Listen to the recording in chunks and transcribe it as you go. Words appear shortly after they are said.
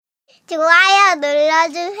좋아요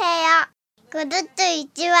눌러주세요. 구독도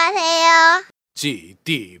잊지 마세요.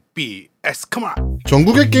 GDBS come on.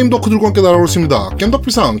 전국의 게임 덕후들과 함께 날아오르십니다.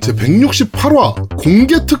 겜덕비상 제168화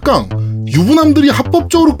공개특강 유부남들이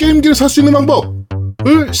합법적으로 게임기를 살 수 있는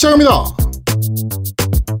방법을 시작합니다.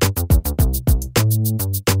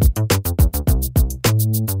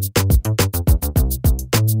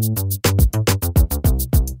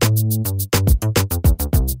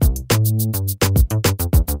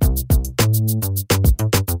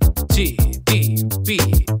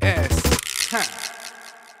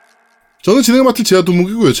 저는 진행을 맡은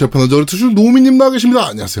제아도목이고요. 제 옆에 저를 트주는 노우미님 나와 계십니다.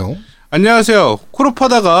 안녕하세요. 안녕하세요.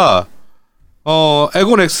 콜업하다가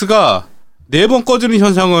에곤 X가 4번 꺼지는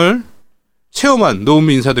현상을 체험한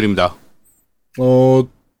노우미 인사드립니다.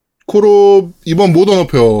 콜업 이번 모던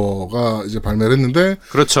어페어가 이제 발매를 했는데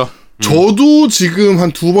그렇죠. 저도 지금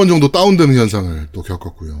한 2번 정도 다운되는 현상을 또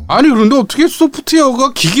겪었고요. 아니 그런데 어떻게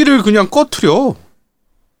소프트웨어가 기기를 그냥 꺼트려?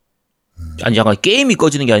 아니 잠깐 게임이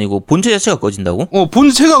꺼지는 게 아니고 본체 자체가 꺼진다고?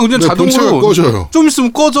 본체가 그냥 네, 자동으로 본체가 꺼져요. 좀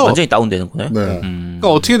있으면 꺼져. 완전히 다운되는 거네. 네.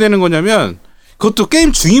 그러니까 어떻게 되는 거냐면 그것도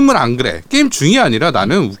게임 중이면 안 그래. 게임 중이 아니라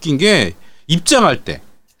나는 웃긴 게 입장할 때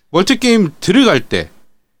멀티 게임 들어갈 때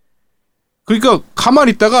그러니까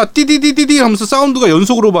가만히 있다가 띠디디디디 하면서 사운드가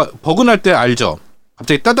연속으로 버그 날 때 알죠.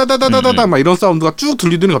 갑자기 따다다다다다다 막 이런 사운드가 쭉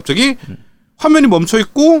들리더니 갑자기 화면이 멈춰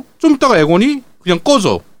있고 좀 있다가 에곤이 그냥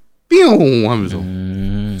꺼져. 삥 하면서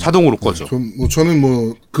자동으로 꺼져.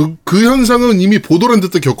 저는 그 현상은 이미 보더랜드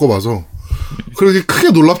때 겪어봐서 그렇게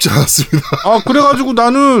크게 놀랍지 않았습니다. 아 그래가지고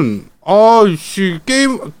나는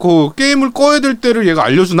게임을 꺼야 될 때를 얘가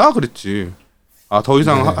알려주나 그랬지. 아 더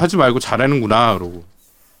이상 네. 하지 말고 잘하는구나 그러고.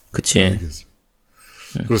 그치.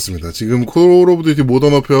 그렇습니다. 지금 콜 오브 듀티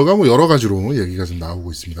모던 어페어가 뭐 여러 가지로 얘기가 좀 나오고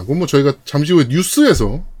있습니다. 그건 뭐 저희가 잠시 후에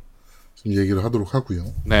뉴스에서 좀 얘기를 하도록 하고요.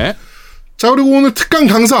 네. 자, 그리고 오늘 특강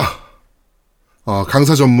강사.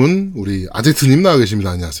 강사 전문 우리 아제트님 나와 계십니다.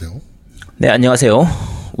 안녕하세요. 네, 안녕하세요.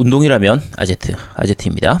 운동이라면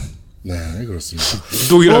아제트입니다. 네, 그렇습니다.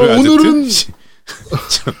 운동이라면 오늘은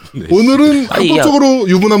네. 오늘은 합법적으로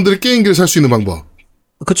유부남들이 게임기를 살 수 있는 방법.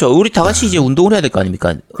 그렇죠. 우리 다 같이 이제 운동을 해야 될 거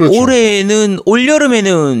아닙니까? 그렇죠. 올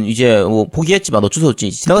여름에는 이제 뭐 포기했지만 어쩔 수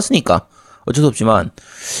없지. 지나갔으니까 어쩔 수 없지만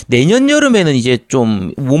내년 여름에는 이제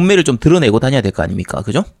좀 몸매를 좀 드러내고 다녀야 될 거 아닙니까?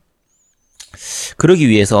 그죠? 그러기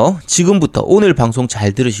위해서 지금부터 오늘 방송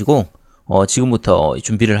잘 들으시고 지금부터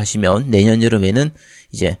준비를 하시면 내년 여름에는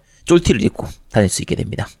이제 쫄티를 입고 다닐 수 있게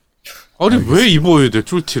됩니다. 아니 왜 입어야 돼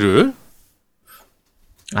쫄티를?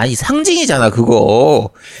 아니 상징이잖아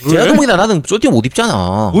그거. 제아동이나 나는 쫄티 못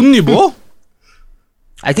입잖아. 못 입어?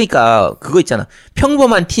 아니 그러니까 그거 있잖아.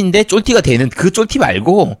 평범한 티인데 쫄티가 되는 그 쫄티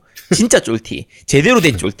말고 진짜 쫄티. 제대로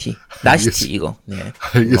된 쫄티. 나시티 이거. 네.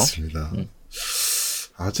 알겠습니다.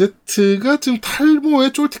 아제트가 지금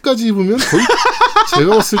탈모에 쫄티까지 입으면 거의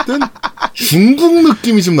제가 봤을 땐 중국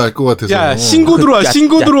느낌이 좀 날 것 같아서. 야 신고 들어와.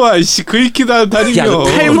 그 익히다 다니면. 야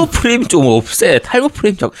탈모 프레임 좀 없애. 탈모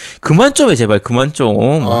프레임 좀 그만 좀 해 제발 그만 좀.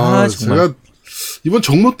 정말. 제가 이번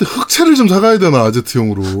정모 때 흑채를 좀 사가야 되나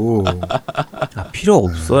아제트용으로. 필요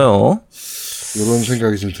없어요. 이런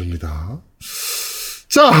생각이 좀 듭니다.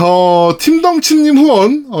 자, 팀덩치님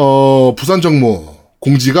후원 부산 정모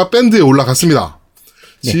공지가 밴드에 올라갔습니다.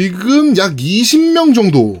 네. 지금 약 20명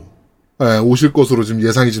정도 오실 것으로 지금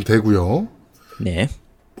예상이 좀 되고요. 네.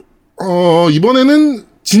 이번에는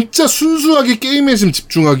진짜 순수하게 게임에 지금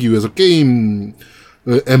집중하기 위해서 게임에만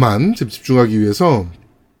지금 집중하기 위해서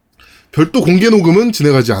별도 공개 녹음은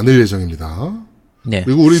진행하지 않을 예정입니다. 네.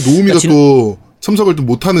 그리고 우리 노우미가 또 참석을 또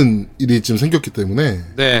못하는 일이 지금 생겼기 때문에.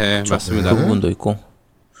 네, 맞습니다. 그 부분도 있고.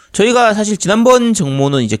 저희가 사실 지난번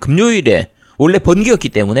정모는 이제 금요일에 원래 번개였기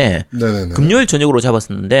때문에 네네네. 금요일 저녁으로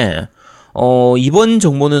잡았었는데 이번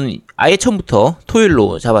정모는 아예 처음부터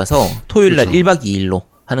토요일로 잡아서 토요일날 그렇죠. 1박 2일로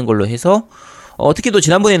하는 걸로 해서 특히 또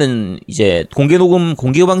지난번에는 이제 공개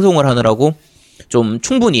방송을 하느라고 좀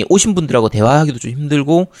충분히 오신 분들하고 대화하기도 좀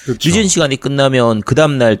힘들고 그렇죠. 늦은 시간이 끝나면 그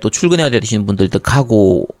다음날 또 출근해야 되시는 분들도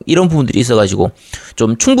가고 이런 부분들이 있어가지고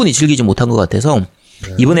좀 충분히 즐기지 못한 것 같아서 네.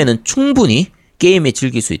 이번에는 충분히 게임에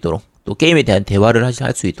즐길 수 있도록 또 게임에 대한 대화를 할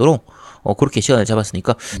수 있도록 그렇게 시간을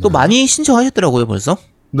잡았으니까 또 많이 신청하셨더라고요 벌써.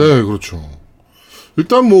 네, 그렇죠.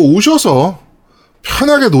 일단 뭐 오셔서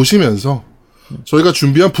편하게 노시면서 저희가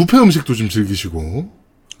준비한 뷔페 음식도 좀 즐기시고.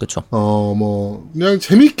 그렇죠. 그냥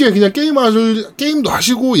재밌게 그냥 게임도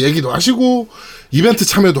하시고 얘기도 하시고 이벤트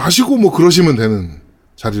참여도 하시고 뭐 그러시면 되는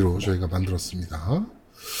자리로 저희가 만들었습니다.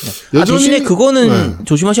 여전히 대신에 그거는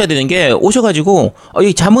조심하셔야 되는 게 오셔가지고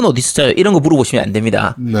이 잠은 어디 있어요? 이런 거 물어보시면 안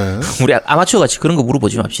됩니다. 네. 우리 아마추어 같이 그런 거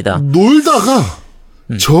물어보지 맙시다. 놀다가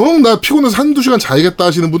정 나 피곤해서 한두 시간 자야겠다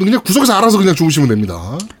하시는 분은 그냥 구석에서 알아서 그냥 주무시면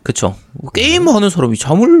됩니다. 그쵸. 게임 하는 사람이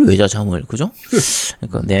잠을 왜 자, 잠을. 그죠?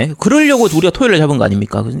 그러니까, 네. 그러려고 우리가 토요일에 잡은 거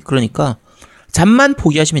아닙니까? 그러니까, 잠만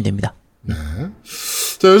포기하시면 됩니다. 네.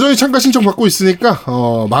 자, 여전히 참가 신청 받고 있으니까,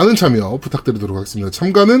 많은 참여 부탁드리도록 하겠습니다.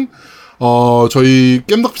 참가는, 저희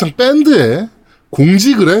겜덕비상 밴드에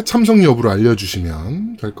공지글에 참석 여부를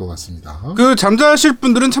알려주시면 될 것 같습니다. 그 잠자실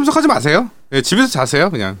분들은 참석하지 마세요. 예, 집에서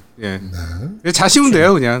자세요, 그냥. 예. 네. 예, 자시면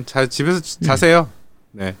돼요, 그냥. 집에서 자세요.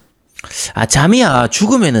 네. 아, 잠이야.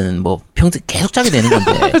 죽으면은 뭐 평생 계속 자게 되는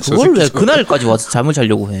건데. 그걸 왜 그날까지 와서 잠을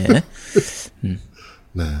자려고 해?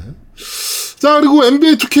 네. 자, 그리고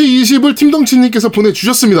NBA 2K20을 팀덩치님께서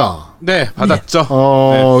보내주셨습니다. 네, 받았죠.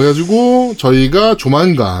 그래가지고 저희가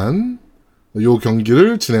조만간 요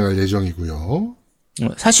경기를 진행할 예정이고요.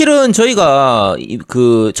 사실은 저희가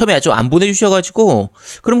처음에 좀 안 보내주셔가지고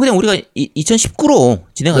그럼 그냥 우리가 2019로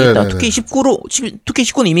진행하겠다. 네네네.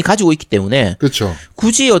 2K19는 이미 가지고 있기 때문에 그렇죠.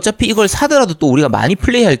 굳이 어차피 이걸 사더라도 또 우리가 많이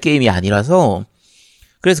플레이할 게임이 아니라서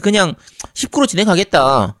그래서 그냥 19로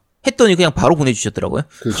진행하겠다 했더니 그냥 바로 보내주셨더라고요.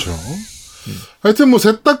 그렇죠. 하여튼 뭐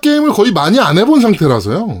셋 다 게임을 거의 많이 안 해본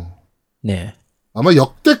상태라서요. 네. 아마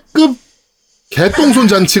역대급 개똥손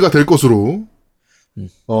잔치가 될 것으로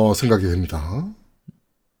생각이 됩니다.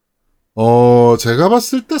 제가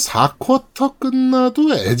봤을 때 4쿼터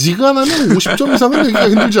끝나도 애지간하면 50점 이상은 내기가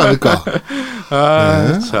힘들지 않을까. 네.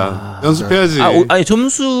 네. 자, 연습해야지. 아니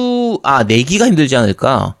점수 내기가 힘들지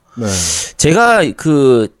않을까. 네. 제가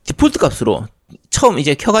디폴트 값으로 처음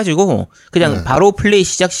이제 켜가지고 그냥 네. 바로 플레이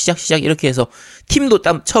시작 이렇게 해서 팀도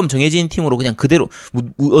처음 정해진 팀으로 그냥 그대로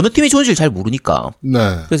어느 팀이 좋은지를 잘 모르니까.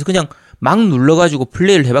 네. 그래서 그냥 막 눌러가지고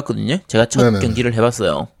플레이를 해봤거든요. 제가 첫 네네네. 경기를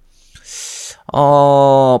해봤어요.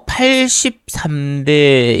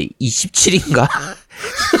 83대 27인가?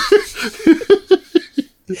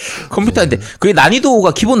 컴퓨터인데 그게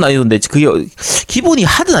난이도가 기본 난이도인데 그게 기본이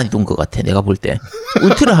하드 난이도인 것 같아. 내가 볼 때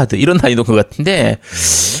울트라 하드 이런 난이도인 것 같은데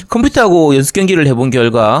컴퓨터하고 연습 경기를 해본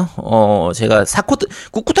결과 제가 4쿼터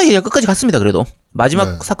꿋꿋하게 그냥 끝까지 갔습니다. 그래도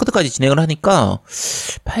마지막 네. 4쿼터까지 진행을 하니까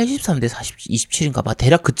 83대 27인가 봐.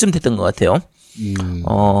 대략 그쯤 됐던 것 같아요.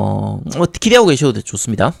 기대하고 계셔도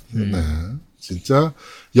좋습니다. 네. 진짜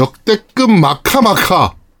역대급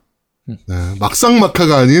마카마카. 네.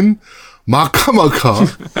 막상마카가 아닌 마카마카.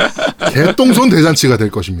 개똥손 대잔치가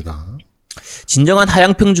될 것입니다. 진정한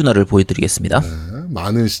하향평준화를 보여드리겠습니다. 네.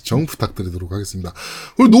 많은 시청 부탁드리도록 하겠습니다.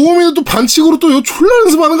 우리 노우미는 또 반칙으로 또 요 졸라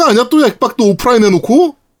연습하는 거 아니야? 또 액박도 오프라인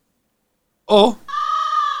해놓고?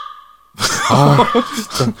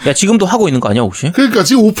 야, 지금도 하고 있는 거 아니야, 혹시? 그러니까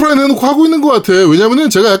지금 오프라인 해놓고 하고 있는 것 같아. 왜냐면은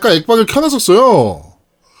제가 약간 액박을 켜놨었어요.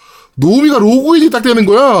 노우미가 로그인이 딱 되는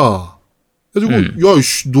거야. 그래가지고 야,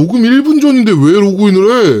 녹음 1분 전인데 왜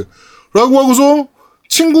로그인을 해? 라고 하고서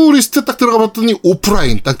친구 리스트에 딱 들어가 봤더니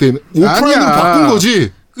오프라인 딱 되는. 오프라인은 아니야. 바꾼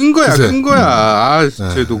거지. 끈 거야, 그새. 끈 거야.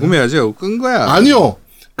 저 녹음해야죠. 끈 거야. 아니요.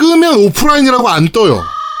 끄면 오프라인이라고 안 떠요.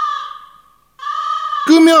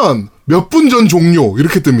 끄면 몇 분 전 종료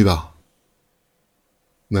이렇게 뜹니다.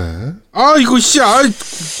 네. 이거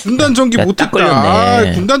분단 전기 야, 못했다. 딱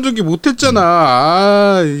걸렸네. 분단 전기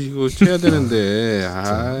못했잖아. 이거 해야 되는데.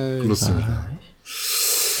 그렇습니다.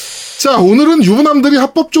 자, 오늘은 유부남들이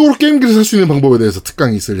합법적으로 게임기를 살 수 있는 방법에 대해서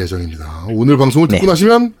특강이 있을 예정입니다. 오늘 방송을 듣고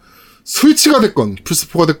나시면 스위치가 됐건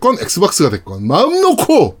플스4가 됐건 엑스박스가 됐건 마음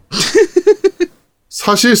놓고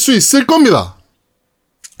사실 수 있을 겁니다.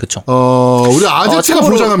 그쵸. 우리 아제트가 참고로-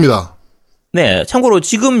 보장합니다. 네, 참고로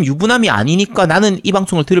지금 유부남이 아니니까 나는 이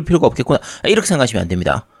방송을 들을 필요가 없겠구나. 이렇게 생각하시면 안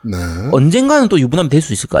됩니다. 네. 언젠가는 또 유부남이 될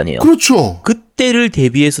수 있을 거 아니에요. 그렇죠. 그때를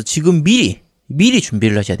대비해서 지금 미리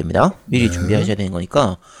준비를 하셔야 됩니다. 미리 준비하셔야 되는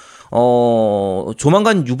거니까,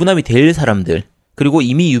 조만간 유부남이 될 사람들, 그리고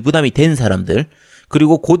이미 유부남이 된 사람들,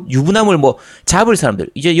 그리고 곧 유부남을 잡을 사람들,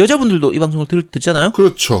 이제 여자분들도 이 방송을 듣잖아요?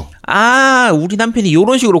 그렇죠. 우리 남편이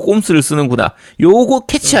요런 식으로 꼼수를 쓰는구나. 요거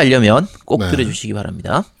캐치하려면 꼭 네. 들어주시기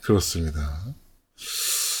바랍니다. 그렇습니다.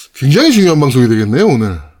 굉장히 중요한 방송이 되겠네요,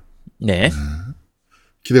 오늘. 네.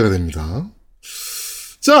 기대가 됩니다.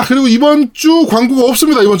 자, 그리고 이번 주 광고가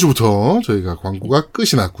없습니다. 이번 주부터 저희가 광고가 끝이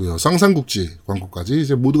났고요. 쌍쌍국지 광고까지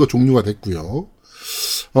이제 모두가 종료가 됐고요.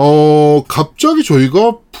 갑자기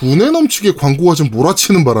저희가 분에 넘치게 광고가 좀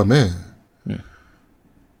몰아치는 바람에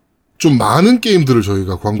좀 많은 게임들을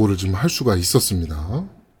저희가 광고를 좀 할 수가 있었습니다.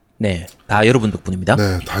 네. 다 여러분 덕분입니다.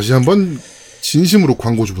 네, 다시 한번 진심으로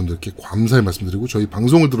광고주분들께 감사의 말씀드리고 저희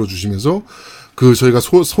방송을 들어주시면서 저희가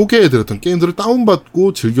소개해드렸던 게임들을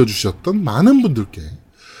다운받고 즐겨주셨던 많은 분들께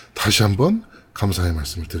다시 한번 감사의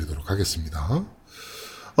말씀을 드리도록 하겠습니다.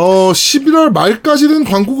 11월 말까지는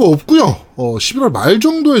광고가 없고요. 11월 말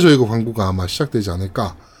정도에 저희가 광고가 아마 시작되지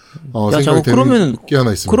않을까 생각이 자꾸 되는 게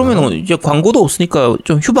하나 있습니다. 그러면 이제 광고도 없으니까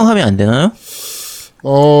좀 휴방하면 안 되나요?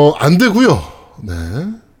 안 되고요. 네.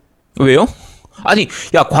 왜요? 아니,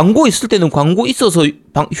 야, 광고 있을 때는 광고 있어서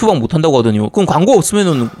휴방 못 한다고 하더니, 그럼 광고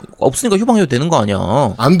없으니까 휴방해도 되는 거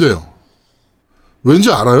아니야? 안 돼요.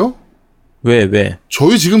 왠지 알아요? 왜?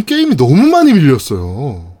 저희 지금 게임이 너무 많이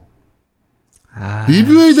밀렸어요.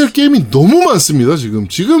 리뷰해야 될 게임이 너무 많습니다, 지금.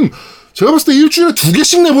 제가 봤을 때 일주일에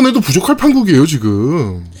 2개씩 내보내도 부족할 판국이에요,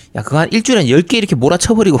 지금. 야, 그거 한 일주일에 10개 이렇게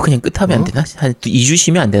몰아쳐버리고 그냥 끝하면 안 되나? 한 2주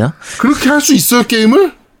쉬면 안 되나? 그렇게 할 수 있어요,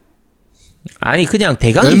 게임을? 아니, 그냥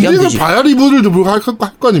대강 얘기하면 엔딩을 되지. 봐야 리뷰를 할 거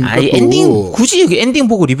아닙니까? 아니, 또. 굳이 엔딩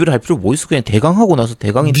보고 리뷰를 할 필요 뭐 있어? 그냥 대강 하고 나서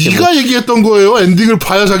대강이. 네가 얘기했던 거예요. 엔딩을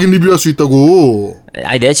봐야 자기 리뷰할 수 있다고.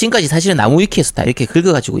 아니, 내가 지금까지 사실은 나무 위키에서 다 이렇게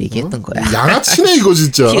긁어가지고 얘기했던 거야. 양아치네, 이거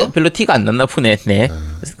진짜. 별로 티가 안 났나 보네. 네.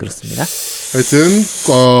 그래서 그렇습니다. 하여튼,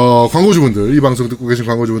 광고주분들, 이 방송 듣고 계신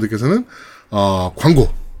광고주분들께서는, 광고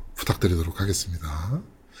부탁드리도록 하겠습니다.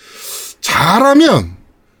 잘하면,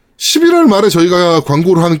 11월 말에 저희가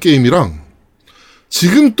광고를 하는 게임이랑,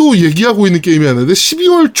 지금 또 얘기하고 있는 게임이 하나인데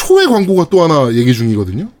 12월 초에 광고가 또 하나 얘기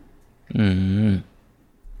중이거든요.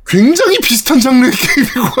 굉장히 비슷한 장르의 게임이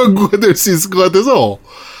광고가 될 수 있을 것 같아서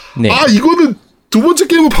네. 이거는 두 번째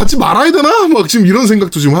게임을 받지 말아야 되나? 막 지금 이런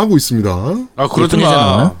생각도 지금 하고 있습니다. 그러지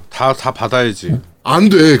마. 다 받아야지. 안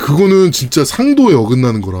돼. 그거는 진짜 상도에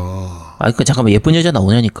어긋나는 거라. 잠깐만, 예쁜 여자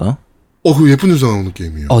나오냐니까. 그 예쁜 여자 나오는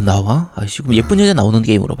게임이에요. 나와? 그럼 예쁜 여자 나오는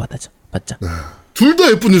게임으로 받자. 네. 둘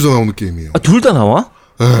다 예쁜 여자 나오는 게임이에요. 둘 다 나와?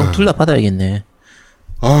 네. 둘 다 받아야겠네.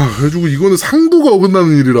 그래가지고 이거는 상도가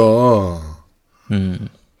어긋나는 일이라.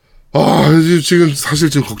 지금 사실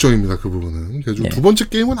지금 걱정입니다. 그 부분은. 그래가지고 두 번째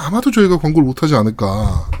게임은 아마도 저희가 광고를 못하지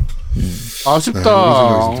않을까.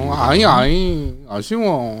 아쉽다. 아니,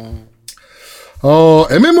 아쉬워.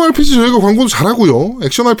 MMORPG 저희가 광고도 잘하고요.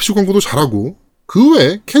 액션 RPG 광고도 잘하고, 그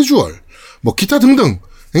외에 캐주얼, 기타 등등,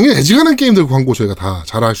 굉장히 애지간한 게임들 광고 저희가 다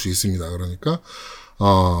잘할 수 있습니다. 그러니까,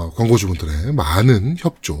 광고주분들의 많은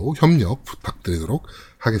협력 부탁드리도록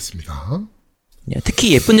하겠습니다.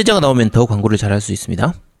 특히 예쁜 여자가 나오면 더 광고를 잘할 수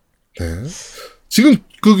있습니다. 네. 지금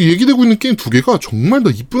얘기되고 있는 게임 2개가 정말 다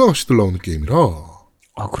이쁜 아가씨들 나오는 게임이라.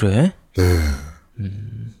 그래? 네.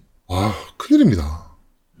 큰일입니다.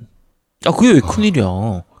 그게 왜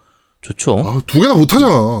큰일이야? 좋죠. 2개나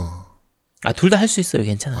못하잖아. 둘 다 할 수 있어요.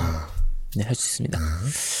 괜찮아. 네, 할 수 있습니다.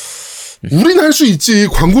 우린 할 수 있지.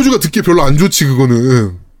 광고주가 듣기에 별로 안 좋지,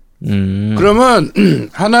 그거는. 그러면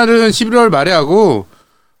하나는 11월 말에 하고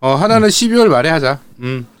하나는 12월 말에 하자.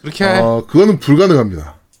 그렇게 해. 그거는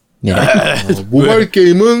불가능합니다. 네. 모바일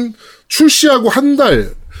게임은 출시하고 한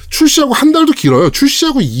달도 길어요.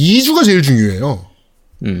 출시하고 2주가 제일 중요해요.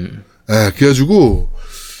 네, 그래가지고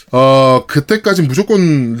그때까지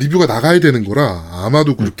무조건 리뷰가 나가야 되는 거라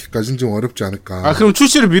아마도 그렇게까지는 좀 어렵지 않을까. 그럼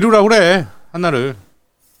출시를 미루라고 그래. 하나를.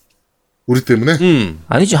 우리 때문에?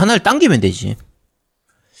 아니지, 하나를 당기면 되지.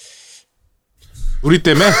 우리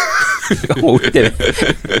때문에? 우리 때문에.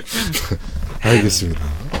 알겠습니다.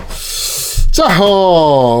 자,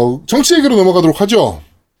 정치 얘기로 넘어가도록 하죠.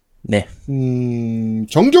 네.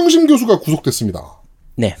 정경심 교수가 구속됐습니다.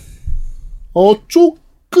 네.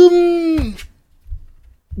 조금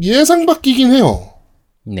예상 바뀌긴 해요.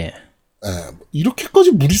 네.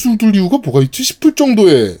 이렇게까지 무리수를 둘 이유가 뭐가 있지 싶을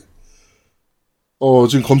정도의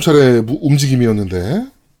지금 검찰의 움직임이었는데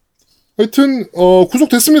하여튼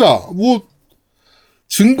구속됐습니다.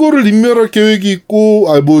 증거를 인멸할 계획이 있고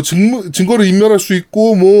증거를 인멸할 수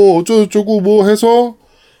있고 어쩌고저쩌고 해서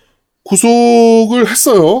구속을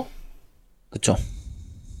했어요. 그쵸.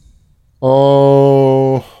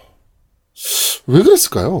 왜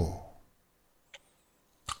그랬을까요?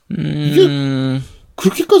 이게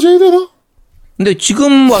그렇게까지 해야 되나? 근데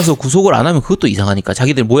지금 와서 구속을 안 하면 그것도 이상하니까.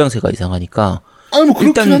 자기들 모양새가 이상하니까.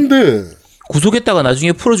 그렇긴 한데. 구속했다가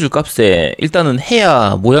나중에 풀어줄 값에 일단은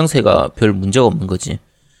해야 모양새가 별 문제가 없는 거지.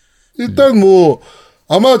 일단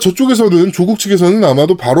아마 저쪽에서는 조국 측에서는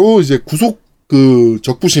아마도 바로 이제 구속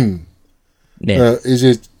적부심 네.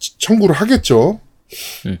 이제 청구를 하겠죠.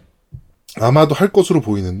 아마도 할 것으로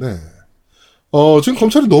보이는데 지금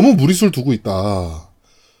검찰이 너무 무리수를 두고 있다.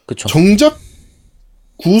 그쵸. 정작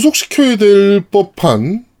구속시켜야 될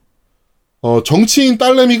법한 정치인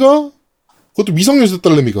딸내미가 그것도 미성년자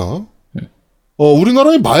딸내미가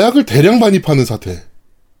우리나라에 마약을 대량 반입하는 사태.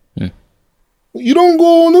 이런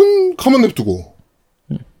거는 가만 냅두고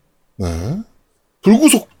네.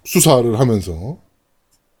 불구속 수사를 하면서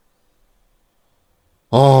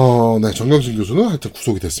네, 정경심 교수는 하여튼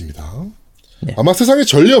구속이 됐습니다. 네. 아마 세상에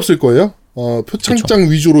전례 없을 거예요. 표창장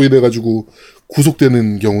위조로 인해가지고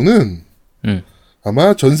구속되는 경우는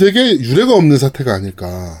아마 전 세계에 유례가 없는 사태가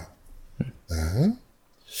아닐까. 네.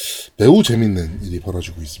 매우 재밌는 일이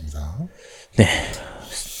벌어지고 있습니다. 네.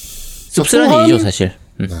 씁쓸한 일이죠, 사실.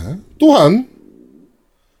 네. 또한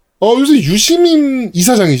요새 유시민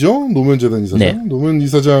이사장이죠. 노무현재단 이사장. 네.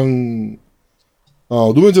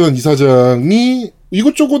 노무현재단 이사장이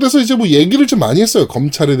이곳저곳에서 이제 뭐 얘기를 좀 많이 했어요.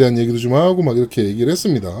 검찰에 대한 얘기도 좀 하고 막 이렇게 얘기를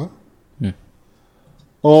했습니다.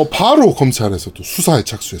 바로 검찰에서 또 수사에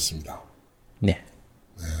착수했습니다. 네.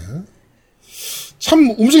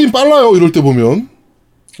 참 움직임 빨라요. 이럴 때 보면.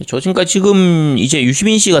 지금 이제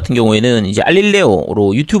유시민 씨 같은 경우에는 이제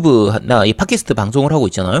알릴레오로 유튜브나 이 팟캐스트 방송을 하고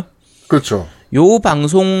있잖아요. 그렇죠. 요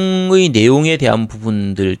방송의 내용에 대한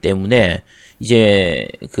부분들 때문에 이제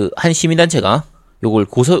그 한 시민단체가 요걸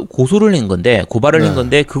고소를 한 건데, 고발을 한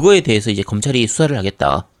건데, 그거에 대해서 이제 검찰이 수사를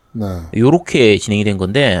하겠다. 네. 요렇게 진행이 된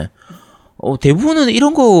건데, 대부분은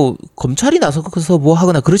이런 거 검찰이 나서서 뭐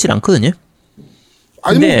하거나 그러질 않거든요.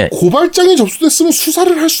 아니, 뭐, 고발장이 접수됐으면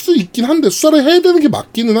수사를 할 수도 있긴 한데, 수사를 해야 되는 게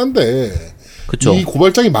맞기는 한데, 그쵸. 이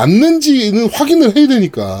고발장이 맞는지는 확인을 해야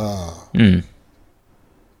되니까.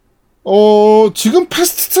 지금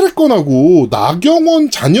패스트트랙 건하고 나경원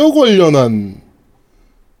자녀 관련한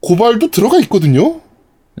고발도 들어가 있거든요.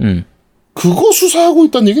 그거 수사하고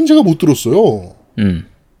있다는 얘기는 제가 못 들었어요.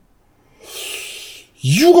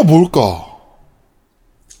 이유가 뭘까?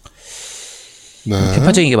 네.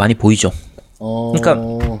 편파적인 게 많이 보이죠. 그러니까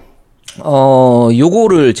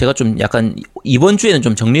요거를 제가 좀 약간 이번 주에는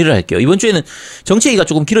좀 정리를 할게요. 이번 주에는 정치 얘기가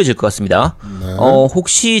조금 길어질 것 같습니다. 네.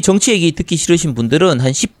 혹시 정치 얘기 듣기 싫으신 분들은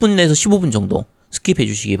한 10분에서 15분 정도 스킵해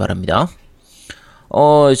주시기 바랍니다.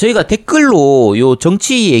 저희가 댓글로 요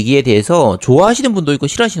정치 얘기에 대해서 좋아하시는 분도 있고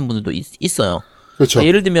싫어하시는 분들도 있어요. 그렇죠. 그러니까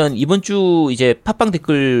예를 들면 이번 주 이제 팟빵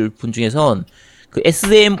댓글 분 중에선 그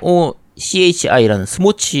SMOCHI라는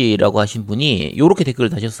스모치라고 하신 분이 요렇게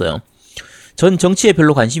댓글을 다셨어요. 전 정치에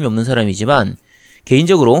별로 관심이 없는 사람이지만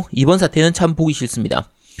개인적으로 이번 사태는 참 보기 싫습니다.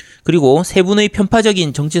 그리고 세 분의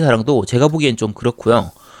편파적인 정치 사랑도 제가 보기엔 좀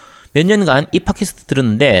그렇고요. 몇 년간 이 팟캐스트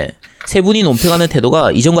들었는데 세 분이 논평하는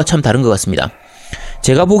태도가 이전과 참 다른 것 같습니다.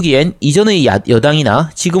 제가 보기엔 이전의 여당이나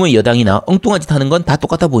지금의 여당이나 엉뚱한 짓 하는 건 다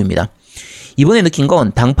똑같아 보입니다. 이번에 느낀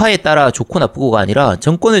건 당파에 따라 좋고 나쁘고가 아니라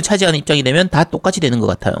정권을 차지하는 입장이 되면 다 똑같이 되는 것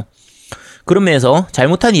같아요. 그런 면에서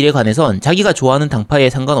잘못한 일에 관해선 자기가 좋아하는 당파에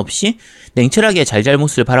상관없이 냉철하게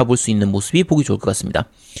잘잘못을 바라볼 수 있는 모습이 보기 좋을 것 같습니다.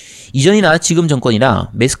 이전이나 지금 정권이나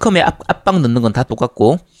매스컴에 압박 넣는 건 다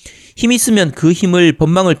똑같고 힘 있으면 그 힘을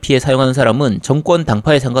법망을 피해 사용하는 사람은 정권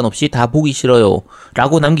당파에 상관없이 다 보기 싫어요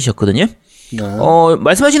라고 남기셨거든요. 네.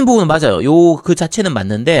 말씀하시는 부분은 맞아요. 그 자체는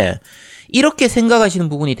맞는데 이렇게 생각하시는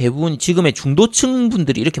부분이 대부분 지금의 중도층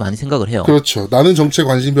분들이 이렇게 많이 생각을 해요. 그렇죠. 나는 정치에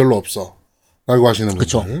관심 별로 없어 라고 하시는 분들.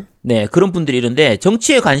 그렇죠. 네, 그런 분들이 이런데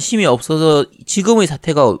정치에 관심이 없어서 지금의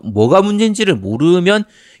사태가 뭐가 문제인지를 모르면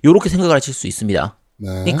요렇게 생각을 하실 수 있습니다. 네.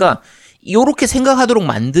 그러니까 요렇게 생각하도록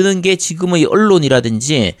만드는 게 지금의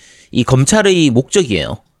언론이라든지 이 검찰의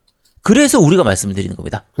목적이에요. 그래서 우리가 말씀을 드리는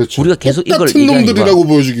겁니다. 그렇죠. 우리가 계속 이걸 똑같은 얘기하는 놈들이라고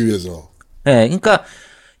보여주기 위해서. 네, 그러니까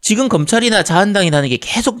지금 검찰이나 자한당이 하는 게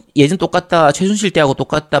계속 예전 똑같다, 최순실 때하고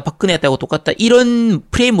똑같다, 박근혜 때하고 똑같다 이런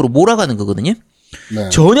프레임으로 몰아가는 거거든요. 네.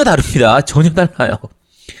 전혀 다릅니다. 전혀 달라요.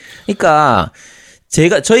 그러니까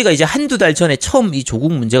저희가 이제 한두 달 전에 처음 이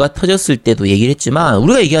조국 문제가 터졌을 때도 얘기를 했지만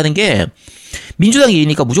우리가 얘기하는 게 민주당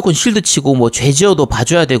일이니까 무조건 실드 치고 뭐 죄지어도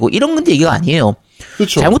봐줘야 되고 이런 건데 얘기가 아니에요.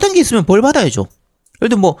 그렇죠. 잘못한 게 있으면 벌 받아야죠. 예를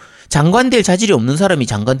들어 뭐 장관 될 자질이 없는 사람이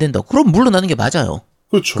장관 된다. 그럼 물러나는 게 맞아요.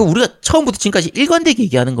 그렇죠. 그러니까 우리가 처음부터 지금까지 일관되게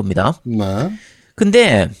얘기하는 겁니다. 네.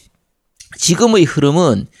 근데 지금의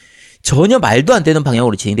흐름은 전혀 말도 안 되는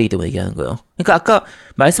방향으로 진행되기 때문에 얘기하는 거예요. 그러니까 아까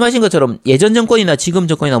말씀하신 것처럼 예전 정권이나 지금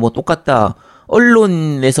정권이나 뭐 똑같다.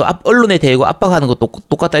 언론에 대고 압박하는 것도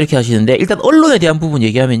똑같다 이렇게 하시는데 일단 언론에 대한 부분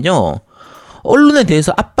얘기하면요. 언론에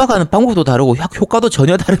대해서 압박하는 방법도 다르고 효과도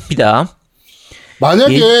전혀 다릅니다.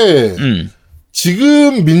 만약에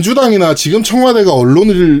지금 민주당이나 지금 청와대가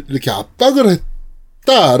언론을 이렇게 압박을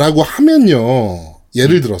했다라고 하면요.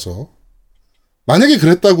 예를 들어서 만약에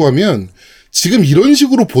그랬다고 하면 지금 이런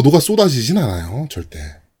식으로 보도가 쏟아지진 않아요. 절대.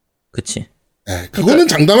 그치. 네, 그거는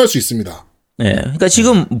장담할 수 있습니다. 네, 그러니까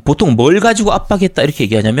지금 보통 뭘 가지고 압박했다 이렇게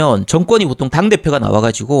얘기하냐면 정권이 보통 당대표가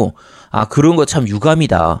나와가지고 아 그런 거 참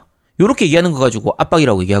유감이다. 요렇게 얘기하는 거 가지고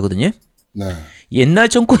압박이라고 얘기하거든요. 네. 옛날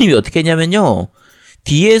정권이 어떻게 했냐면요.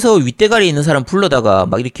 뒤에서 윗대가리에 있는 사람 불러다가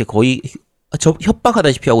막 이렇게 거의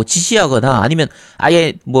협박하다시피 하고 지시하거나 아니면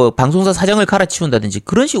아예 뭐 방송사 사장을 갈아치운다든지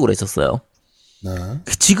그런 식으로 했었어요. 네.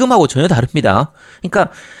 지금하고 전혀 다릅니다.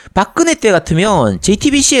 그러니까 박근혜 때 같으면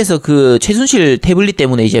JTBC에서 그 최순실 태블릿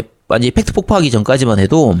때문에 이제 완전히 팩트 폭파하기 전까지만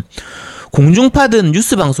해도 공중파든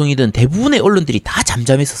뉴스 방송이든 대부분의 언론들이 다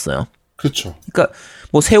잠잠했었어요. 그렇죠. 그러니까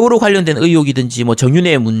뭐 세월호 관련된 의혹이든지 뭐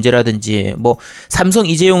정윤회의 문제라든지 뭐 삼성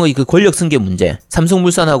이재용의 그 권력 승계 문제,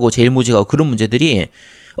 삼성물산하고 제일모직하고 그런 문제들이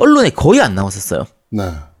언론에 거의 안 나왔었어요.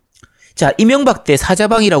 네. 자, 이명박 때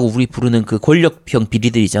사자방이라고 우리 부르는 그 권력형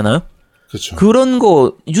비리들 있잖아요. 그렇죠. 그런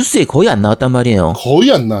거 뉴스에 거의 안 나왔단 말이에요.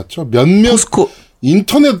 거의 안 나왔죠. 몇몇 포스코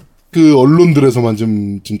인터넷 그 언론들에서만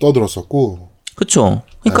좀 떠들었었고. 그렇죠.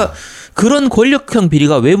 그러니까 그런 권력형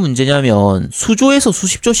비리가 왜 문제냐면 수조에서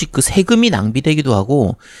수십조씩 그 세금이 낭비되기도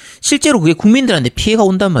하고 실제로 그게 국민들한테 피해가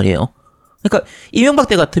온단 말이에요. 그러니까 이명박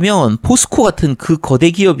때 같으면 포스코 같은 그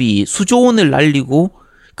거대 기업이 수조 원을 날리고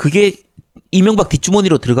그게 이명박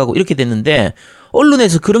뒷주머니로 들어가고 이렇게 됐는데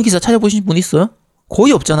언론에서 그런 기사 찾아보신 분 있어요?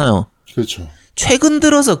 거의 없잖아요. 그렇죠. 최근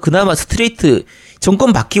들어서 그나마 스트레이트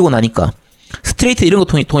정권 바뀌고 나니까 스트레이트 이런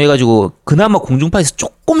거 통해가지고 그나마 공중파에서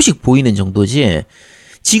조금씩 보이는 정도지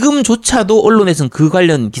지금조차도 언론에서는 그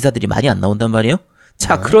관련 기사들이 많이 안 나온단 말이에요.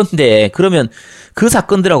 자, 그런데 그러면 그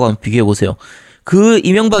사건들하고 한번 비교해보세요. 그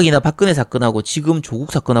이명박이나 박근혜 사건하고 지금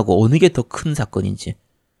조국 사건하고 어느 게 더 큰 사건인지.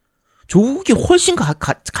 조국이 훨씬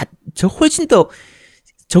훨씬 더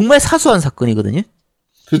정말 사소한 사건이거든요.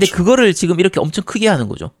 근데 그쵸. 그거를 지금 이렇게 엄청 크게 하는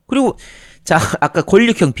거죠. 그리고 자, 아까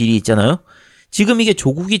권력형 비리 있잖아요. 지금 이게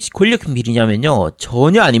조국이 권력형 비리냐면요.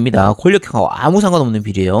 전혀 아닙니다. 권력형하고 아무 상관없는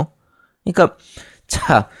비리예요. 그러니까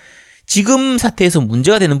자, 지금 사태에서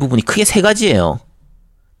문제가 되는 부분이 크게 세 가지예요.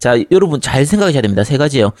 자, 여러분 잘 생각하셔야 됩니다. 세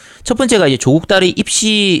가지예요. 첫 번째가 이제 조국 딸의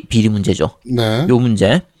입시 비리 문제죠. 네. 요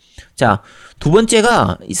문제. 자, 두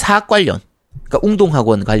번째가 사학 관련. 그러니까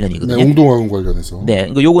웅동학원 관련이거든요. 네, 웅동학원 관련해서. 네,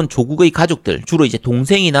 그러니까 요건 조국의 가족들, 주로 이제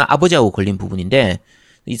동생이나 아버지하고 걸린 부분인데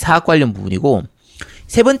이 사학 관련 부분이고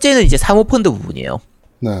세 번째는 이제 사모펀드 부분이에요.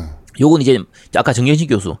 네. 요건 이제 아까 정경심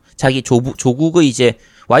교수 자기 조국의 이제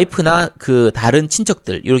와이프나 그 다른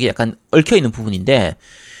친척들 이렇게 약간 얽혀 있는 부분인데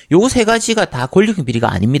요 세 가지가 다 권력형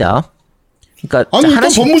비리가 아닙니다. 그러니까 아니, 일단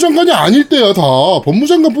하나씩 법무장관이 아닐 때야, 다.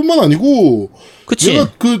 법무장관뿐만 아니고. 그치.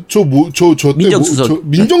 얘가 민정수석.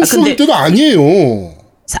 민정수석일 때도 아니에요.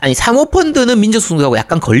 아니 사모펀드는 민정수석하고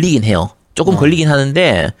약간 걸리긴 해요. 조금 걸리긴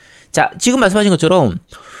하는데 자, 지금 말씀하신 것처럼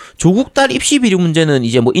조국 딸 입시 비리 문제는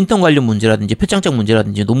이제 뭐 인턴 관련 문제라든지 표창장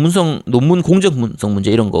문제라든지 논문 공정성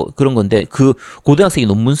문제 이런 거 그런 건데 그 고등학생이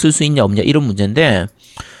논문 쓸 수 있냐 없냐 이런 문제인데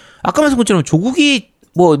아까 말씀한 것처럼 조국이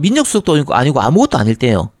뭐 민정수석도 아니고 아무것도 아닐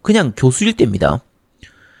때예요. 그냥 교수일 때입니다.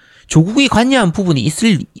 조국이 관여한 부분이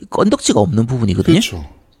있을 건덕지가 없는 부분이거든요. 그렇죠.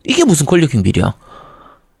 이게 무슨 권력형 비리야?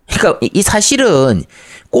 그러니까 이 사실은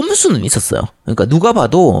꼼수는 있었어요. 그러니까 누가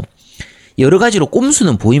봐도 여러 가지로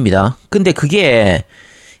꼼수는 보입니다. 근데 그게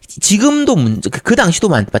지금도 그 당시도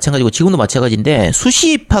마찬가지고 지금도 마찬가지인데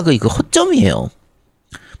수시 입학의 그 허점이에요.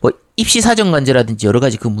 뭐 입시 사정관제라든지 여러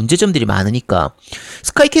가지 그 문제점들이 많으니까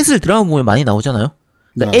스카이캐슬 드라마 보면 많이 나오잖아요.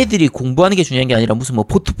 그러니까 네. 애들이 공부하는 게 중요한 게 아니라 무슨 뭐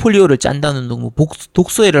포트폴리오를 짠다는 둥, 뭐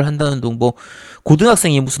독서회를 한다는 둥, 뭐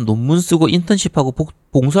고등학생이 무슨 논문 쓰고 인턴십하고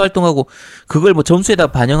봉사활동하고 그걸 뭐 점수에다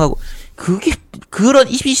반영하고 그게 그런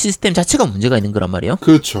입시 시스템 자체가 문제가 있는 거란 말이에요.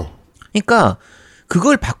 그렇죠. 그러니까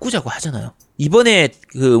그걸 바꾸자고 하잖아요. 이번에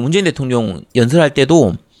그 문재인 대통령 연설할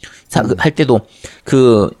때도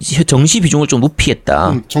그 정시 비중을 좀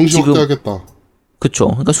높이겠다. 정시 확대하겠다. 그렇죠.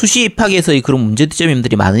 그러니까 수시 입학에서의 그런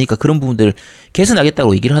문제점들이 많으니까 그런 부분들을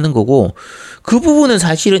개선하겠다고 얘기를 하는 거고 그 부분은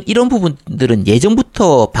사실은 이런 부분들은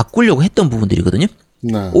예전부터 바꾸려고 했던 부분들이거든요.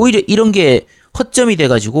 네. 오히려 이런 게 허점이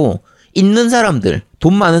돼가지고 있는 사람들,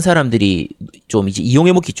 돈 많은 사람들이 좀 이제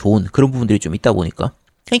이용해 먹기 좋은 그런 부분들이 좀 있다 보니까.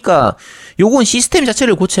 그러니까 요건 시스템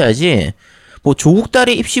자체를 고쳐야지 뭐 조국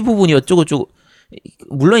딸의 입시 부분이 어쩌고저쩌고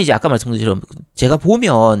물론 이제 아까 말씀드린 것처럼 제가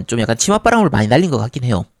보면 좀 약간 치맛바람을 많이 날린 것 같긴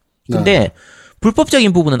해요. 근데 네.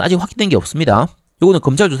 불법적인 부분은 아직 확인된 게 없습니다. 요거는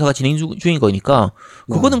검찰 조사가 진행 중인 거니까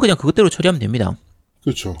그거는 그냥 그것대로 처리하면 됩니다.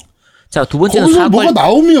 그렇죠. 자, 두 번째는 거기서 뭐가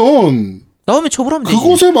나오면 처벌하면 되지.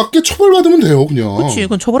 그것에 맞게 처벌받으면 돼요, 그냥. 그렇지,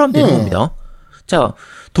 그건 처벌하면 되는 겁니다. 자,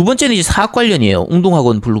 두 번째는 이제 사학 관련이에요.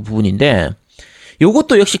 웅동학원 블루 부분인데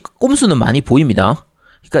요것도 역시 꼼수는 많이 보입니다.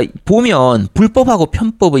 그러니까 보면 불법하고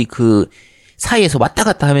편법의 그 사이에서 왔다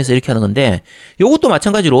갔다 하면서 이렇게 하는 건데 요것도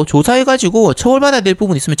마찬가지로 조사해가지고 처벌받아야 될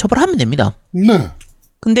부분 있으면 처벌하면 됩니다. 네.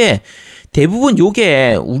 근데 대부분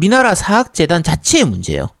요게 우리나라 사학재단 자체의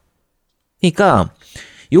문제예요. 그러니까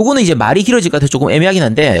요거는 이제 말이 길어질까 봐 조금 애매하긴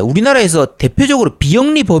한데 우리나라에서 대표적으로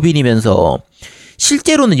비영리 법인이면서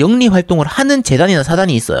실제로는 영리 활동을 하는 재단이나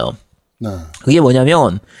사단이 있어요. 네. 그게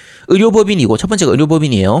뭐냐면 의료법인이고 첫 번째가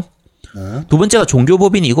의료법인이에요. 네. 두 번째가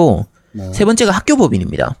종교법인이고 네. 세 번째가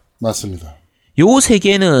학교법인입니다. 맞습니다. 요 세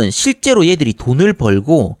개는 실제로 얘들이 돈을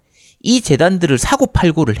벌고 이 재단들을 사고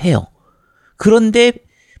팔고를 해요. 그런데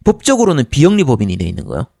법적으로는 비영리 법인이 돼 있는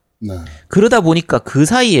거예요. 네. 그러다 보니까 그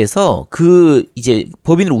사이에서 이제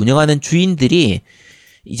법인을 운영하는 주인들이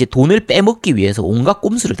이제 돈을 빼먹기 위해서 온갖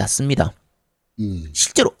꼼수를 다 씁니다.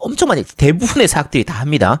 실제로 엄청 많이 대부분의 사학들이 다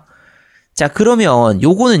합니다. 자, 그러면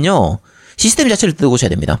요거는요. 시스템 자체를 뜯어보셔야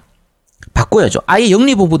됩니다. 바꿔야죠. 아예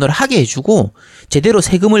영리부분을 하게 해주고 제대로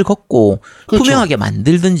세금을 걷고 그렇죠. 투명하게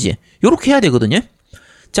만들든지 요렇게 해야 되거든요.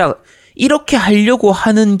 자, 이렇게 하려고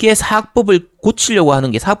하는 게 사학법을 고치려고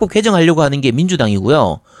하는 게 사학법 개정하려고 하는 게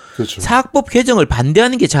민주당이고요. 그렇죠. 사학법 개정을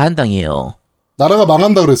반대하는 게 자한당이에요. 나라가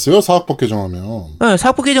망한다 그랬어요. 사학법 개정하면. 네,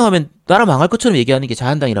 사학법 개정하면 나라 망할 것처럼 얘기하는 게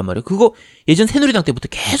자한당이란 말이에요. 그거 예전 새누리당 때부터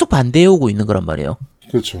계속 반대해오고 있는 거란 말이에요.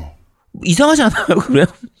 그렇죠. 이상하지 않아요? 그래요?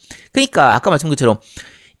 그러니까 아까 말씀드린 것처럼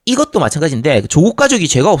이것도 마찬가지인데 조국 가족이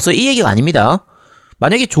죄가 없어 이 얘기가 아닙니다.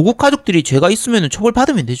 만약에 조국 가족들이 죄가 있으면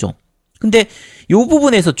처벌받으면 되죠. 근데 이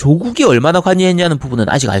부분에서 조국이 얼마나 관여했냐는 부분은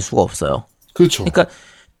아직 알 수가 없어요. 그렇죠. 그러니까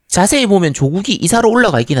자세히 보면 조국이 이사로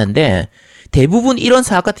올라가 있긴 한데 대부분 이런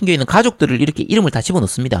사학 같은 경우에는 가족들을 이렇게 이름을 다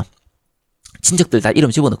집어넣습니다. 친척들 다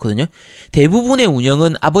이름 집어넣거든요. 대부분의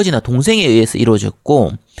운영은 아버지나 동생에 의해서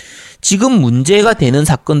이루어졌고 지금 문제가 되는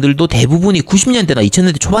사건들도 대부분이 90년대나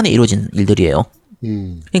 2000년대 초반에 이루어진 일들이에요.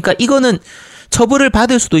 그러니까 이거는 처벌을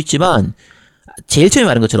받을 수도 있지만 제일 처음에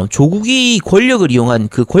말한 것처럼 조국이 권력을 이용한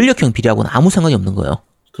그 권력형 비리하고는 아무 상관이 없는 거예요.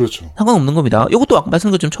 그렇죠. 상관없는 겁니다. 이것도 아까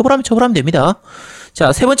말씀드린 것처럼 처벌하면 됩니다.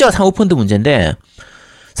 자, 세 번째가 상호펀드 문제인데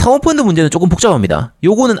상호펀드 문제는 조금 복잡합니다.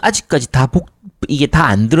 요거는 아직까지 이게 다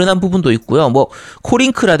안 드러난 부분도 있고요. 뭐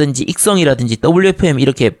코링크라든지 익성이라든지 WFM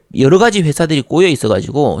이렇게 여러 가지 회사들이 꼬여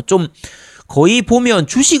있어가지고 좀 거의 보면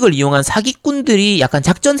주식을 이용한 사기꾼들이 약간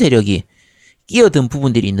작전 세력이 끼어든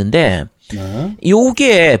부분들이 있는데 네.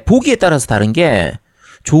 요게 보기에 따라서 다른 게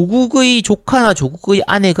조국의 조카나 조국의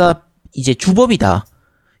아내가 이제 주범이다.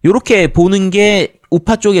 요렇게 보는 게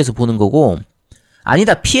우파 쪽에서 보는 거고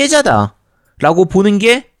아니다 피해자다라고 보는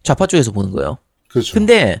게 좌파 쪽에서 보는 거예요. 그렇죠.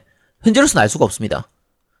 근데 현재로서는 알 수가 없습니다.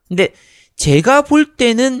 근데 제가 볼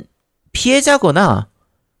때는 피해자거나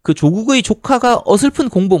그 조국의 조카가 어설픈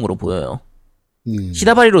공범으로 보여요.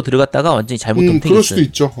 시다바리로 들어갔다가 완전히 잘못 덤탱이 그럴 수도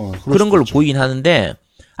있죠. 그런 걸로 보이긴 하는데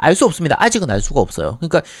알 수 없습니다. 아직은 알 수가 없어요.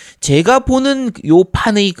 그러니까 제가 보는 요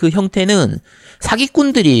판의 그 형태는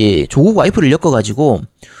사기꾼들이 조국 와이프를 엮어가지고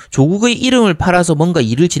조국의 이름을 팔아서 뭔가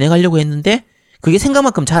일을 진행하려고 했는데 그게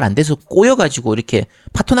생각만큼 잘 안 돼서 꼬여가지고 이렇게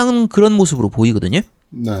파토나는 그런 모습으로 보이거든요.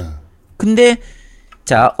 네. 근데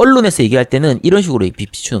자 언론에서 얘기할 때는 이런 식으로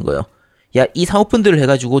비추는 거예요. 야, 이 사모펀드를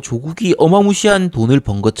해가지고 조국이 어마무시한 돈을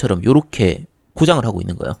번 것처럼 요렇게 포장을 하고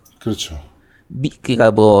있는 거예요. 그렇죠.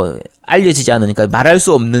 그러니까 뭐 알려지지 않으니까 말할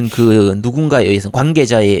수 없는 그 누군가에 의해서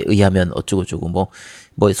관계자에 의하면 어쩌고저쩌고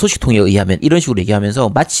뭐 소식통에 의하면 이런 식으로 얘기하면서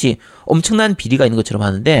마치 엄청난 비리가 있는 것처럼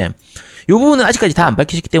하는데 요 부분은 아직까지 다 안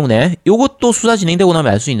밝혀졌기 때문에 요것도 수사 진행되고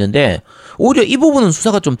나면 알 수 있는데 오히려 이 부분은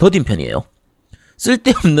수사가 좀 더딘 편이에요.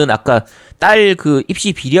 쓸데없는 아까 딸 그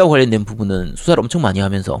입시 비리와 관련된 부분은 수사를 엄청 많이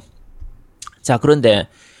하면서 자 그런데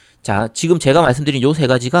자 지금 제가 말씀드린 요 세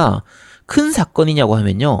가지가 큰 사건이냐고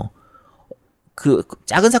하면요. 그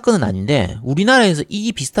작은 사건은 아닌데 우리나라에서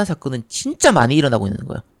이 비슷한 사건은 진짜 많이 일어나고 있는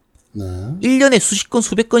거예요. 네. 1년에 수십 건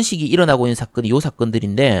수백 건씩이 일어나고 있는 사건이 요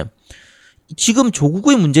사건들인데 지금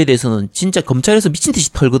조국의 문제에 대해서는 진짜 검찰에서 미친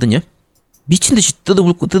듯이 털거든요. 미친 듯이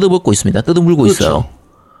뜯어먹고 있습니다. 뜯어물고 그렇죠. 있어요.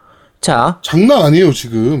 자, 장난 아니에요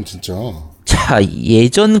지금 진짜. 자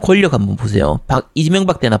예전 권력 한번 보세요.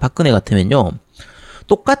 이명박 때나 박근혜 같으면요.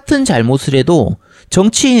 똑같은 잘못을 해도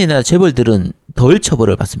정치인이나 재벌들은 덜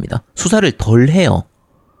처벌을 받습니다. 수사를 덜 해요.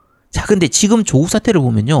 자, 근데 지금 조국 사태를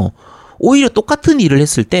보면요. 오히려 똑같은 일을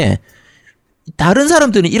했을 때 다른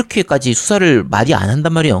사람들은 이렇게까지 수사를 많이 안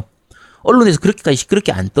한단 말이에요. 언론에서 그렇게까지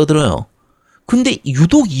시끄럽게 안 떠들어요. 근데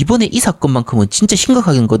유독 이번에 이 사건만큼은 진짜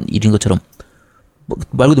심각한 일인 것처럼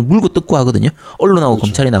말 그대로 물고 뜯고 하거든요. 언론하고 그렇죠.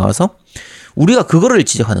 검찰이 나와서 우리가 그거를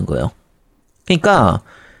지적하는 거예요. 그러니까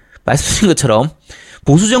말씀드린 것처럼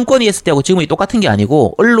보수 정권이 했을 때하고 지금이 똑같은 게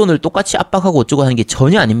아니고 언론을 똑같이 압박하고 어쩌고 하는 게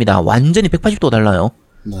전혀 아닙니다. 완전히 180도 달라요.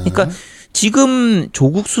 네. 그러니까 지금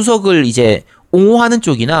조국 수석을 이제 옹호하는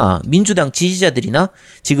쪽이나 민주당 지지자들이나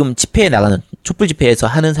지금 집회에 나가는 촛불 집회에서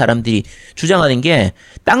하는 사람들이 주장하는 게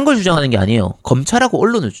딴 걸 주장하는 게 아니에요. 검찰하고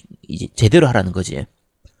언론을 이제 제대로 하라는 거지.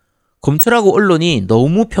 검찰하고 언론이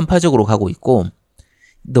너무 편파적으로 가고 있고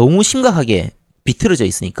너무 심각하게 비틀어져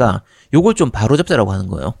있으니까 요걸 좀 바로잡자라고 하는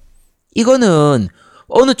거예요. 이거는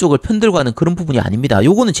어느 쪽을 편들고 하는 그런 부분이 아닙니다.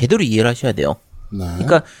 요거는 제대로 이해를 하셔야 돼요. 네.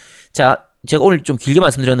 그러니까 자 제가 오늘 좀 길게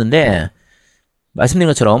말씀드렸는데 말씀드린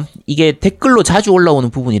것처럼 이게 댓글로 자주 올라오는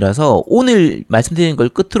부분이라서 오늘 말씀드린 걸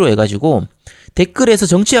끝으로 해가지고 댓글에서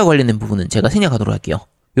정치와 관련된 부분은 제가 생략하도록 할게요.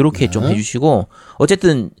 요렇게 네. 좀 해주시고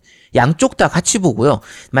어쨌든 양쪽 다 같이 보고요.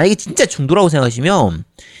 만약에 진짜 중도라고 생각하시면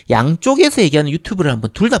양쪽에서 얘기하는 유튜브를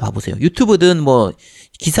한번 둘 다 봐보세요. 유튜브든 뭐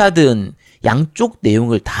기사든 양쪽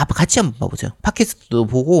내용을 다 같이 한번 봐보세요. 팟캐스트도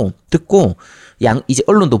보고 듣고 이제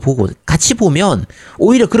언론도 보고 같이 보면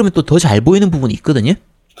오히려 그러면 또 더 잘 보이는 부분이 있거든요.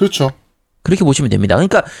 그렇죠. 그렇게 보시면 됩니다.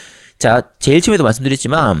 그러니까 자, 제일 처음에도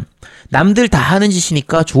말씀드렸지만 남들 다 하는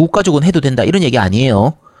짓이니까 조국 가족은 해도 된다 이런 얘기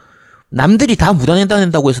아니에요. 남들이 다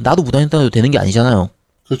무단횡단한다고 해서 나도 무단횡단해도 되는 게 아니잖아요.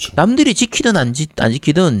 그렇죠. 남들이 지키든 안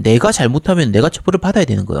지키든 내가 잘못하면 내가 처벌을 받아야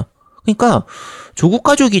되는 거예요. 그러니까 조국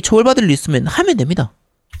가족이 처벌받을 일 있으면 하면 됩니다.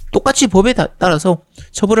 똑같이 법에 따라서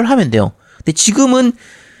처벌을 하면 돼요. 근데 지금은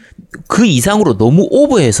그 이상으로 너무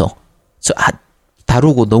오버해서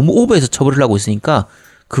다루고 너무 오버해서 처벌을 하고 있으니까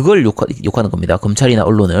그걸 욕하는 겁니다. 검찰이나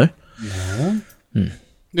언론을. 네,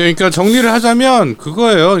 그러니까 정리를 하자면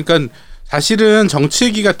그거예요. 그러니까 사실은 정치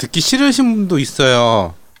얘기가 듣기 싫으신 분도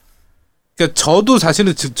있어요. 그러니까 저도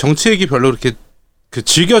사실은 정치 얘기 별로 그렇게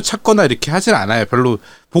즐겨 찾거나 이렇게 하진 않아요. 별로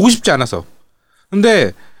보고 싶지 않아서.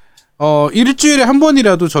 근데 일주일에 한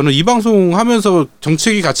번이라도 저는 이 방송 하면서 정치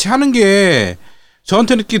얘기 같이 하는 게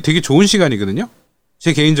저한테는 되게 좋은 시간이거든요.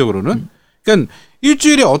 제 개인적으로는. 그러니까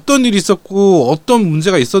일주일에 어떤 일이 있었고 어떤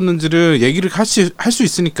문제가 있었는지를 얘기를 할 수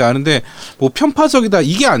있으니까. 근데 뭐 편파적이다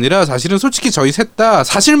이게 아니라 사실은 솔직히 저희 셋 다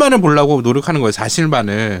사실만을 보려고 노력하는 거예요.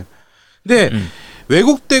 사실만을. 근데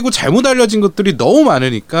왜곡되고 잘못 알려진 것들이 너무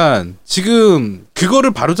많으니까 지금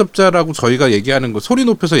그거를 바로잡자라고 저희가 얘기하는 거 소리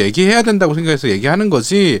높여서 얘기해야 된다고 생각해서 얘기하는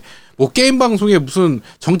거지. 뭐 게임 방송에 무슨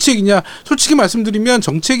정치 얘기냐. 솔직히 말씀드리면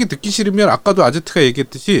정치 얘기 듣기 싫으면 아까도 아제트가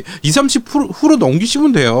얘기했듯이 20-30%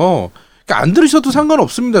 넘기시면 돼요. 그러니까 안 들으셔도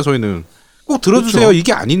상관없습니다. 저희는 꼭 들어주세요. 그렇죠.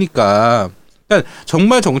 이게 아니니까. 그러니까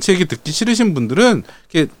정말 정치 얘기 듣기 싫으신 분들은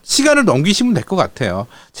이렇게 시간을 넘기시면 될 것 같아요.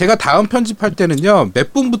 제가 다음 편집할 때는요.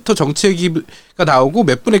 몇 분부터 정치 얘기가 나오고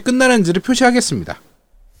몇 분에 끝나는지를 표시하겠습니다.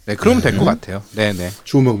 네, 그러면 될 것 같아요. 네네.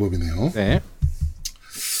 좋은 방법이네요. 네.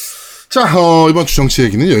 자, 이번 주 정치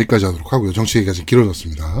얘기는 여기까지 하도록 하고요. 정치 얘기가 좀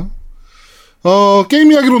길어졌습니다.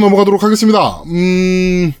 게임 이야기로 넘어가도록 하겠습니다.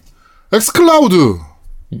 엑스클라우드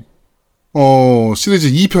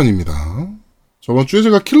시리즈 2편입니다. 저번 주에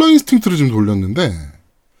제가 킬러 인스팅트를 좀 돌렸는데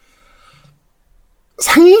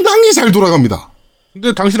상당히 잘 돌아갑니다.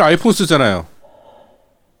 근데 당신 아이폰 쓰잖아요.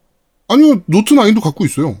 아니요, 노트9도 갖고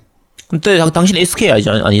있어요. 근데 당신 SK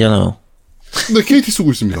아니잖아요. 근데 KT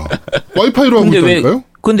쓰고 있습니다. 와이파이로 하고 있다니까요?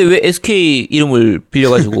 근데 왜 SK 이름을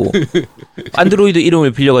빌려가지고 안드로이드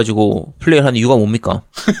이름을 빌려가지고 플레이를 하는 이유가 뭡니까?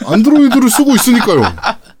 안드로이드를 쓰고 있으니까요.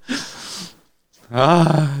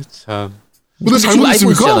 아, 참. 근데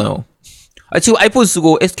잘못했습니까? 지금 아이폰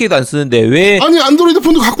쓰고 SK도 안 쓰는데 왜? 아니, 안드로이드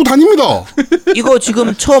폰도 갖고 다닙니다. 이거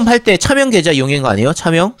지금 처음 할 때 차명 계좌 이용한 거 아니에요?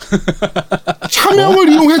 차명을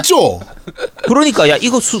이용했죠. 그러니까 야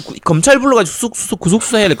이거 검찰 불러가지고 구속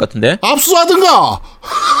수사해야 될 것 같은데. 압수하든가.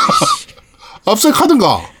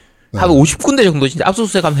 압수하든가. 한 50군데 정도 진짜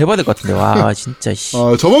압수수색 한번 해봐야 될 것 같은데. 와 진짜.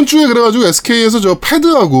 저번 주에 그래가지고 SK에서 저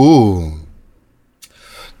패드하고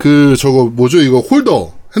저거 뭐죠 이거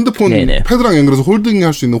홀더. 핸드폰 네네. 패드랑 연결해서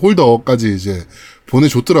홀딩할 수 있는 홀더까지 이제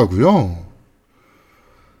보내줬더라고요.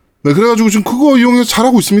 네, 그래가지고 지금 그거 이용해서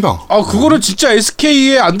잘하고 있습니다. 아, 그거는 진짜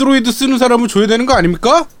SK에 안드로이드 쓰는 사람을 줘야 되는 거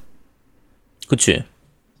아닙니까? 그치.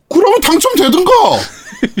 그러면 당첨되든가!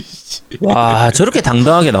 와, 저렇게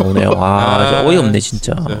당당하게 나오네요. 와, 어이없네,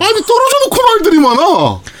 진짜. 아니, 떨어져 놓고 말들이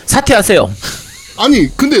많아! 사퇴하세요.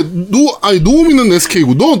 아니, 근데, 노우미는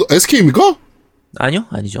SK고, 너 SK입니까? 아니요,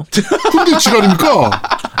 아니죠. 근데 지랄입니까?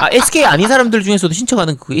 SK 아닌 사람들 중에서도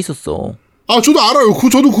신청하는 그게 있었어. 저도 알아요.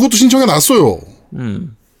 저도 그것도 신청해 놨어요.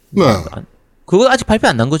 네. 그거 아직 발표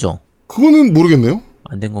안 난 거죠? 그거는 모르겠네요.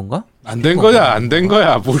 안 된 건가? 안 된 거야, 안 된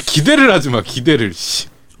거야. 뭘 기대를 하지 마, 기대를.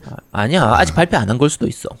 아니야, 아직 발표 안 한 걸 수도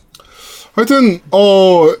있어. 하여튼,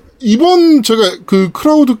 이번 제가 그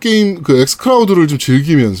크라우드 게임, 엑스크라우드를 좀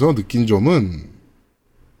즐기면서 느낀 점은,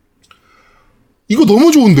 이거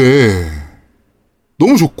너무 좋은데,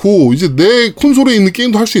 너무 좋고 이제 내 콘솔에 있는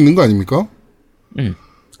게임도 할 수 있는 거 아닙니까?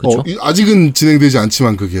 그렇죠. 아직은 진행되지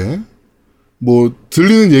않지만 그게 뭐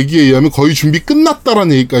들리는 얘기에 의하면 거의 준비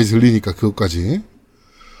끝났다라는 얘기까지 들리니까 그것까지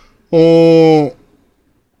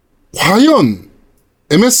과연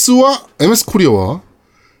MS 코리아와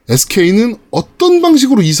SK는 어떤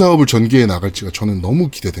방식으로 이 사업을 전개해 나갈지가 저는 너무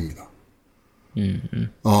기대됩니다.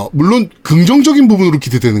 물론 긍정적인 부분으로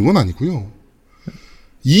기대되는 건 아니고요.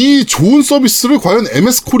 이 좋은 서비스를 과연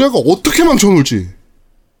MS 코리아가 어떻게 망쳐놓을지,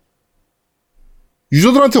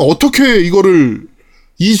 유저들한테 어떻게 이거를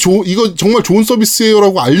이거 정말 좋은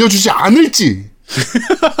서비스예요라고 알려주지 않을지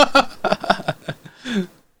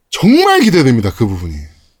정말 기대됩니다. 그 부분이.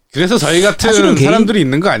 그래서 저희 같은 사람들이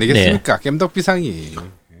있는 거 아니겠습니까? 네. 겜덕비상이.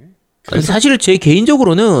 사실 제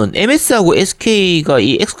개인적으로는 MS하고 SK가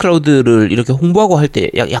이 엑스클라우드를 이렇게 홍보하고 할 때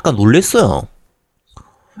약간 놀랬어요.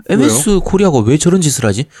 MS 왜요? 코리아가 왜 저런 짓을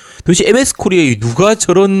하지? 도대체 MS 코리아에 누가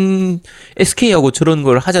저런 SK하고 저런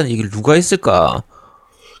걸 하자는 얘기를 누가 했을까?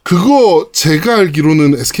 그거 제가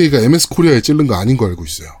알기로는 SK가 MS 코리아에 찔른 거 아닌 거 알고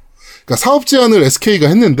있어요. 그러니까 사업 제안을 SK가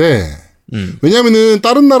했는데 왜냐면은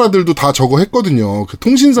다른 나라들도 다 저거 했거든요. 그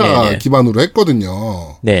통신사 네네. 기반으로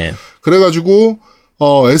했거든요. 네. 그래가지고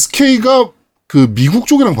SK가 그 미국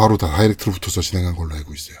쪽이랑 바로 다 다이렉트로 붙어서 진행한 걸로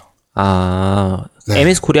알고 있어요. 아, 네.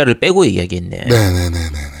 MS 코리아를 빼고 얘기하겠네. 네네네네.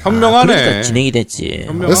 현명하네. 그러니까 진행이 됐지.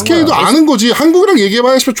 현명한 SK도 거야. 아는 거지. 한국이랑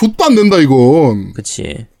얘기해봐야 싶어 좆도 안 된다 이건.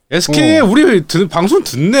 그치. SK에 우리 방송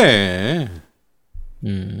듣네.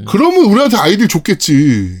 그러면 우리한테 아이디를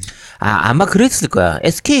줬겠지. 아마 그랬을 거야.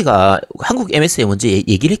 SK가 한국 MS에 먼저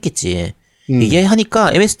얘기를 했겠지.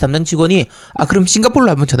 얘기하니까 MS 담당 직원이 그럼 싱가포르로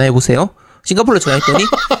한번 전화해보세요. 싱가포르로 전화했더니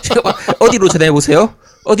어디로 전화해보세요.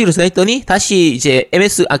 어디로 전화했더니 다시 이제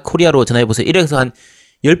MS 코리아로 전화해보세요. 이래서 한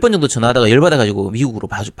 10번 정도 전화하다가 열받아가지고 미국으로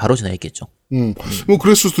바로 전화했겠죠. 뭐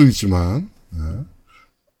그랬을 수도 있지만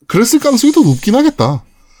그랬을 가능성이 더 높긴 하겠다.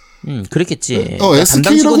 그랬겠지.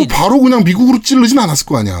 SK라고 바로 그냥 미국으로 찌르진 않았을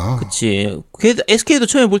거 아니야. 그치. SK도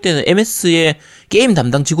처음에 볼 때는 MS에 게임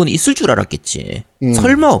담당 직원이 있을 줄 알았겠지.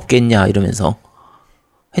 설마 없겠냐 이러면서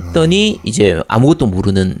했더니 이제 아무것도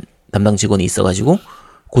모르는 담당 직원이 있어가지고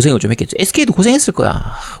고생을 좀 했겠죠. SK도 고생했을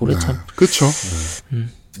거야. 우리 참. 그쵸.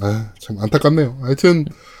 참 안타깝네요. 하여튼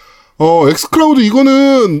엑스클라우드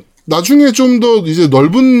이거는 나중에 좀 더 이제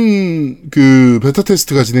넓은 그 베타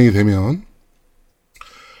테스트가 진행이 되면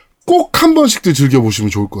꼭 한 번씩들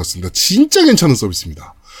즐겨보시면 좋을 것 같습니다. 진짜 괜찮은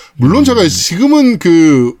서비스입니다. 물론 제가 지금은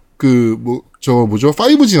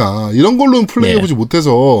 5G나 이런 걸로는 플레이해보지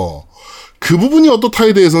못해서 그 부분이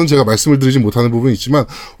어떻다에 대해서는 제가 말씀을 드리진 못하는 부분이 있지만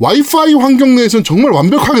와이파이 환경 내에서는 정말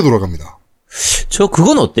완벽하게 돌아갑니다. 저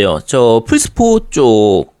그건 어때요? 저 플스4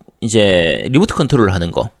 쪽 이제 리모트 컨트롤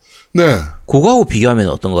하는 거. 네. 그거하고 비교하면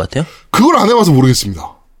어떤 것 같아요? 그걸 안 해봐서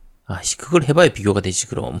모르겠습니다. 그걸 해봐야 비교가 되지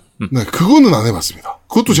그럼. 네, 그거는 안 해봤습니다.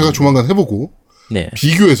 그것도 제가 조만간 해보고 네.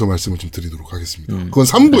 비교해서 말씀을 좀 드리도록 하겠습니다. 그건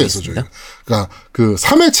 3부에서 알겠습니다. 저희가 그러니까 그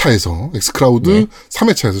 3회차에서 엑스클라우드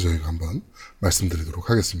 3회차에서 저희가 한번 말씀드리도록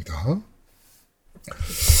하겠습니다.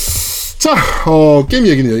 자, 게임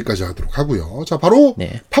얘기는 여기까지 하도록 하고요. 자, 바로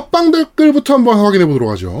팟빵 댓글부터 한번 확인해 보도록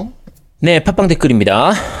하죠. 네, 팟빵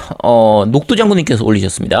댓글입니다. 녹두 장군님께서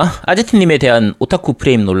올리셨습니다. 아제트님에 대한 오타쿠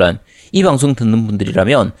프레임 논란. 이 방송 듣는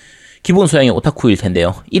분들이라면 기본 소양의 오타쿠일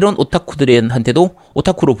텐데요. 이런 오타쿠들한테도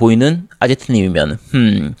오타쿠로 보이는 아제트님이면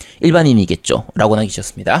일반인이겠죠. 라고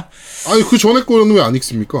남기셨습니다. 아니, 그 전에 거는 왜 안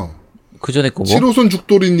읽습니까? 그 전에 거 뭐? 7호선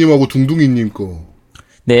죽돌이님하고 둥둥이님 거.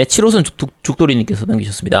 네, 7호선 죽돌이님께서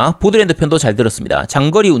남기셨습니다. 보드랜드 편도 잘 들었습니다.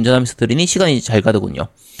 장거리 운전하면서 들으니 시간이 잘 가더군요.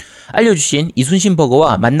 알려주신 이순신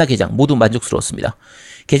버거와 만나 게장 모두 만족스러웠습니다.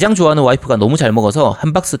 게장 좋아하는 와이프가 너무 잘 먹어서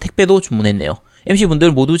한 박스 택배도 주문했네요.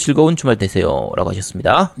 MC분들 모두 즐거운 주말 되세요. 라고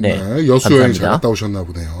하셨습니다. 네. 여수여행 잘 갔다 오셨나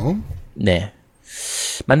보네요. 네.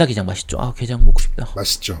 만나 게장 맛있죠. 게장 먹고 싶다.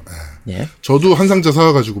 맛있죠. 네. 저도 한 상자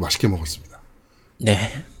사와가지고 맛있게 먹었습니다.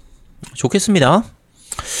 네. 좋겠습니다.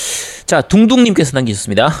 자, 둥둥님께서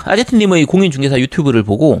남기셨습니다. 아제트님의 공인중개사 유튜브를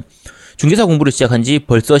보고 중개사 공부를 시작한 지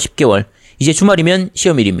벌써 10개월. 이제 주말이면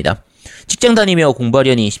시험일입니다. 직장 다니며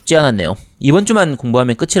공부하려니 쉽지 않았네요. 이번 주만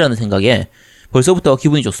공부하면 끝이라는 생각에 벌써부터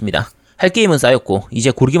기분이 좋습니다. 할 게임은 쌓였고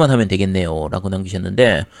이제 고르기만 하면 되겠네요. 라고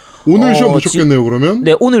남기셨는데 오늘 시험 보셨겠네요, 그러면?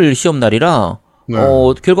 네, 오늘 시험 날이라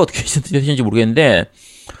결과 어떻게 되셨는지 모르겠는데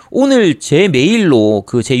오늘 제 메일로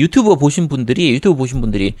제 유튜브 보신 분들이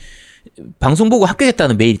방송 보고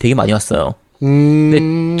합격했다는 메일이 되게 많이 왔어요. 근데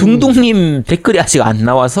둥둥님 댓글이 아직 안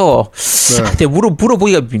나와서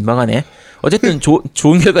물어보기가 민망하네. 어쨌든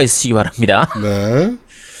좋은 결과 있으시기 바랍니다. 네.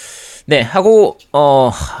 네, 하고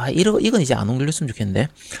이건 이제 안 옮겼으면 좋겠는데.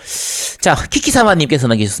 자, 키키사마님께서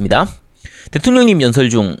남기셨습니다. 대통령님 연설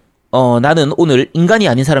중 나는 오늘 인간이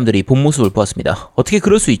아닌 사람들의 본 모습을 보았습니다. 어떻게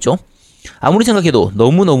그럴 수 있죠? 아무리 생각해도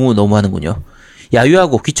너무 하는군요.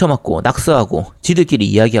 야유하고 귀처맞고 낙서하고 지들끼리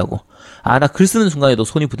이야기하고 나 글 쓰는 순간에도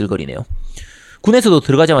손이 부들거리네요. 군에서도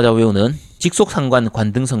들어가자마자 외우는 직속상관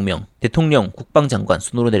관등성명 대통령 국방장관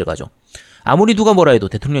순으로 내려가죠. 아무리 누가 뭐라 해도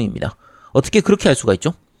대통령입니다. 어떻게 그렇게 할 수가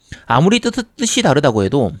있죠? 아무리 뜻이 다르다고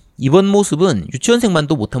해도 이번 모습은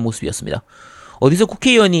유치원생만도 못한 모습이었습니다. 어디서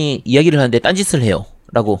국회의원이 이야기를 하는데 딴짓을 해요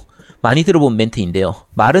라고 많이 들어본 멘트인데요.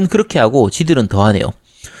 말은 그렇게 하고 지들은 더하네요.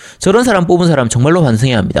 저런 사람 뽑은 사람 정말로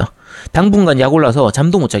반성해야 합니다. 당분간 약 올라서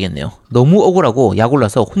잠도 못 자겠네요. 너무 억울하고 약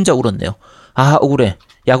올라서 혼자 울었네요. 억울해.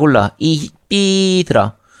 약 올라. 이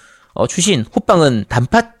삐들아. 추신 호빵은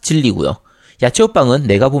단팥 진리고요. 야채 호빵은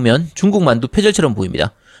내가 보면 중국 만두 표절처럼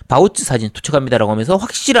보입니다. 바우츠 사진 도착합니다라고 하면서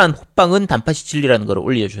확실한 호빵은 단팥이 진리라는 걸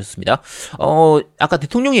올려주셨습니다. 아까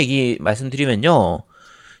대통령 얘기 말씀드리면요.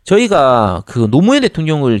 저희가 그 노무현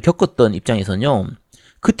대통령을 겪었던 입장에서는요.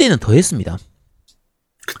 그때는 더 했습니다.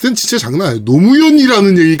 그땐 진짜 장난 아니에요.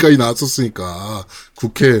 노무현이라는 얘기까지 나왔었으니까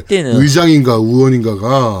국회 그때는 의장인가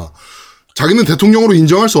의원인가가 자기는 대통령으로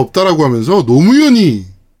인정할 수 없다라고 하면서 노무현이라고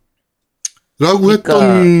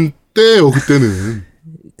했던 때예요. 그때는.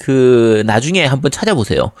 그 나중에 한번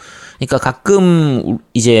찾아보세요. 그러니까 가끔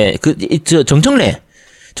이제 정청래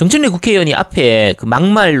국회의원이 앞에 그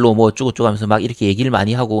막말로 뭐 어쩌고저쩌고 하면서 막 이렇게 얘기를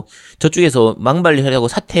많이 하고 저쪽에서 막말하고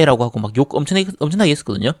사퇴라고 하고 막 욕 엄청나게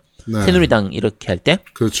했었거든요. 네. 새누리당 이렇게 할 때.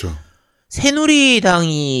 그렇죠.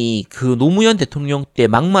 새누리당이 그 노무현 대통령 때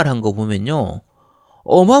막말한 거 보면요.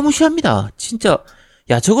 어마무시합니다. 진짜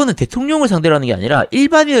야 저거는 대통령을 상대로 하는 게 아니라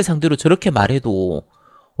일반인을 상대로 저렇게 말해도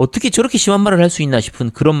어떻게 저렇게 심한 말을 할 수 있나 싶은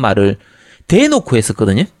그런 말을 대놓고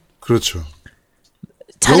했었거든요. 그렇죠.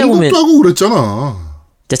 찾아보면 영국도 하고 그랬잖아.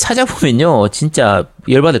 찾아보면요. 진짜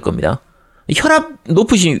열받을 겁니다. 혈압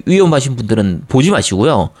높으신 위험하신 분들은 보지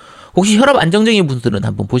마시고요. 혹시 혈압 안정적인 분들은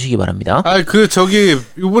한번 보시기 바랍니다.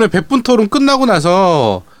 이번에 100분 토론 끝나고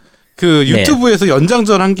나서 그 유튜브에서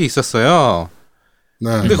연장전 한 게 있었어요. 네.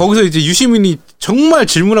 근데 거기서 이제 유시민이 정말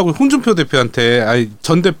질문하고 홍준표 대표한테,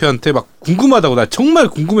 전 대표한테 막 궁금하다고, 나 정말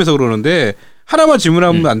궁금해서 그러는데 하나만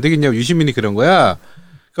질문하면 안 되겠냐고 유시민이 그런 거야.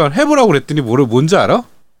 그러니까 해보라고 그랬더니 뭔지 알아?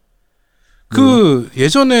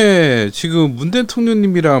 예전에 지금 문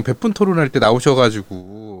대통령님이랑 100분 토론할 때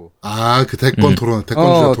나오셔가지고. 그 대권 토론,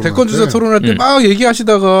 대권 주자 토론할 때 막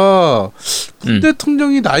얘기하시다가 문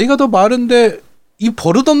대통령이 나이가 더 많은데 이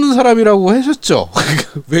버릇없는 사람이라고 하셨죠?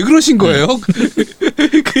 왜 그러신 거예요?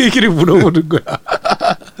 그 얘기를 물어보는 거야.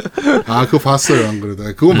 그거 봤어요, 안 그래도.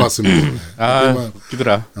 그건 봤습니다.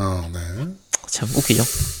 웃기더라. 네. 참 웃기죠.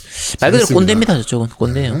 말 그대로 꼰대입니다, 저쪽은.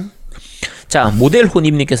 꼰대예요. 네. 자, 모델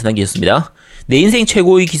호님님께서 남기셨습니다. 내 인생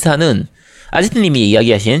최고의 기사는 아지트님이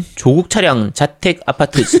이야기하신 조국 차량 자택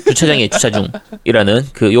아파트 주차장에 주차 중이라는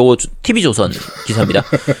요거 TV조선 기사입니다.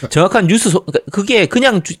 정확한 그게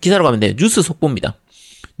그냥 기사로 가면 돼요. 뉴스 속보입니다.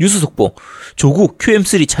 뉴스 속보. 조국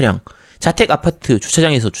QM3 차량 자택 아파트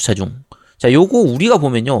주차장에서 주차 중. 자, 요거 우리가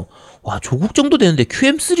보면요. 와, 조국 정도 되는데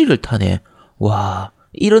QM3를 타네. 와,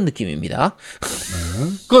 이런 느낌입니다.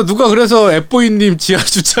 누가 그래서 F보이님 지하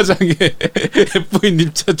주차장에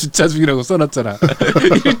F보이님 차 주차 중이라고 써놨잖아.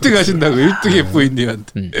 1등 하신다고 1등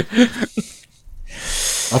F보이님한테.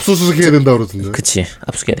 압수수색해야 된다고 그러던데. 그치,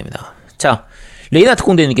 압수해야 됩니다. 자, 레이나트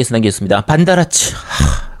공대님께서 남기셨습니다. 반다라츠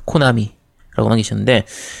코나미라고 남기셨는데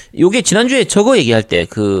요게 지난주에 저거 얘기할 때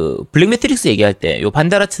블랙 매트릭스 얘기할 때 요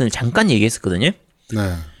반다라츠를 잠깐 얘기했었거든요.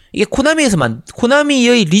 네. 이게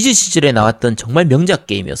코나미의 리즈 시절에 나왔던 정말 명작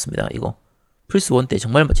게임이었습니다. 이거 플스 1 때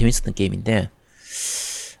정말 재밌었던 게임인데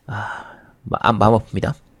마음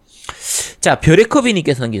아픕니다. 자,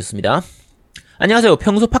 별의커비님께서 남기셨습니다. 안녕하세요.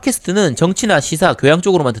 평소 팟캐스트는 정치나 시사, 교양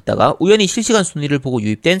쪽으로만 듣다가 우연히 실시간 순위를 보고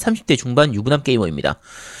유입된 30대 중반 유부남 게이머입니다.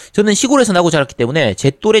 저는 시골에서 나고 자랐기 때문에 제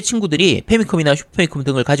또래 친구들이 페미컴이나 슈퍼페미컴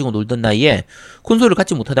등을 가지고 놀던 나이에 콘솔을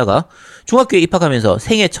갖지 못하다가 중학교에 입학하면서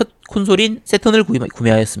생애 첫 콘솔인 세턴을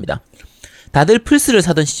구매하였습니다. 다들 플스를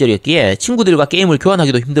사던 시절이었기에 친구들과 게임을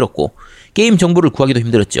교환하기도 힘들었고 게임 정보를 구하기도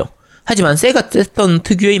힘들었죠. 하지만 세가 세턴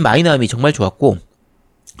특유의 마이너함이 정말 좋았고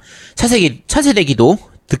차세대기도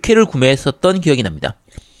득회를 구매했었던 기억이 납니다.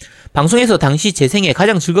 방송에서 당시 제 생에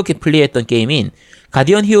가장 즐겁게 플레이했던 게임인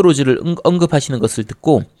가디언 히어로즈를 언급하시는 것을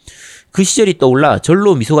듣고 그 시절이 떠올라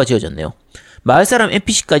절로 미소가 지어졌네요. 마을사람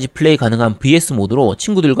NPC까지 플레이 가능한 VS 모드로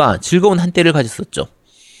친구들과 즐거운 한때를 가졌었죠.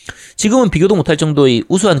 지금은 비교도 못할 정도의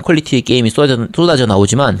우수한 퀄리티의 게임이 쏟아져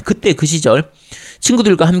나오지만 그때 그 시절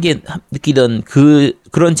친구들과 함께 느끼던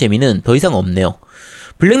그런 재미는 더 이상 없네요.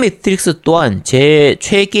 블랙 매트릭스 또한 제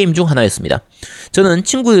최애 게임 중 하나였습니다. 저는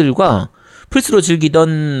친구들과 플스로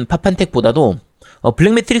즐기던 파판텍보다도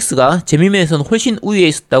블랙 매트릭스가 재미면에서는 훨씬 우위에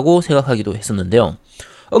있었다고 생각하기도 했었는데요.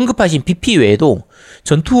 언급하신 BP 외에도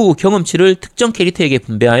전투 경험치를 특정 캐릭터에게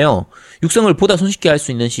분배하여 육성을 보다 손쉽게 할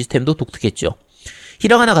수 있는 시스템도 독특했죠.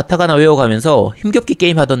 히라가나 가타가나 외워가면서 힘겹게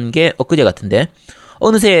게임하던 게 엊그제 같은데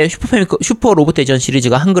어느새 슈퍼 로봇 대전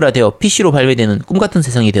시리즈가 한글화되어 PC로 발매되는 꿈같은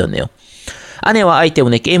세상이 되었네요. 아내와 아이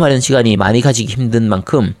때문에 게임하려는 시간이 많이 가지기 힘든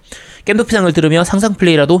만큼 겜덕비상을 들으며 상상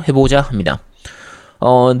플레이라도 해보고자 합니다.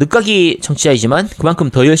 늦가기 청취자이지만 그만큼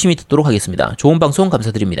더 열심히 듣도록 하겠습니다. 좋은 방송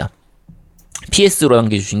감사드립니다. PS로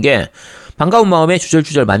남겨주신 게 반가운 마음에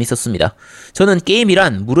주절주절 많이 썼습니다. 저는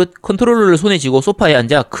게임이란 무릇 컨트롤러를 손에 쥐고 소파에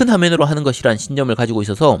앉아 큰 화면으로 하는 것이란 신념을 가지고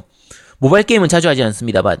있어서 모바일 게임은 자주 하지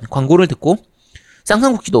않습니다만 광고를 듣고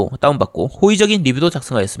쌍쌍국지도 다운받고 호의적인 리뷰도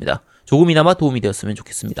작성하였습니다. 조금이나마 도움이 되었으면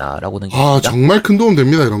좋겠습니다.라고 남겼습니다. 아, 정말 큰 도움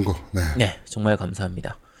됩니다, 이런 거. 네. 네, 정말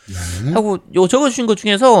감사합니다. 네. 하고 요 적어주신 것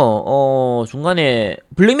중에서 중간에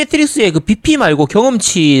블랙 매트릭스의 그 BP 말고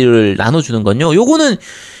경험치를 나눠주는 건요. 요거는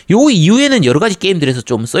요 이후에는 여러 가지 게임들에서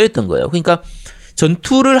좀 쓰였던 거예요. 그러니까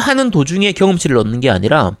전투를 하는 도중에 경험치를 얻는 게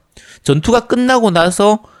아니라 전투가 끝나고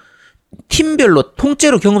나서 팀별로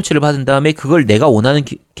통째로 경험치를 받은 다음에 그걸 내가 원하는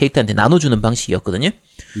캐릭터한테 나눠주는 방식이었거든요.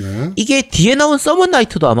 네. 이게 뒤에 나온 서먼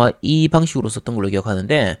나이트도 아마 이 방식으로 썼던 걸로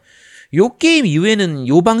기억하는데 요 게임 이후에는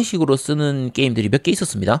요 방식으로 쓰는 게임들이 몇 개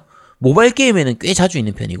있었습니다. 모바일 게임에는 꽤 자주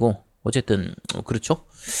있는 편이고 어쨌든 그렇죠.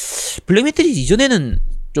 블랙 매트릭스 이전에는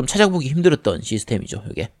좀 찾아보기 힘들었던 시스템이죠.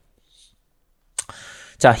 이게.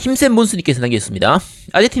 자, 힘센 몬스님께서 남겨주셨습니다.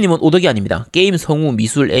 아제티님은 오덕이 아닙니다. 게임, 성우,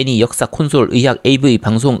 미술, 애니, 역사, 콘솔, 의학, AV,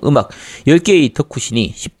 방송, 음악 10개의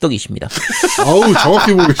덕후시니 10덕이십니다. 아우,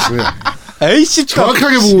 정확히 보고 계시네요. 에이씨,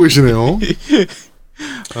 정확하게 보고 계시네요.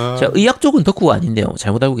 자, 의학 쪽은 덕후가 아닌데요.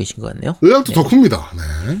 잘못 알고 계신 것 같네요. 의학도 네. 덕후입니다.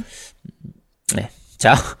 네. 네.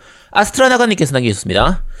 자, 아스트라나가님께서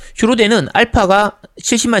남겨주셨습니다. 슈로데는 알파가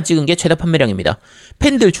 70만 찍은 게 최다 판매량입니다.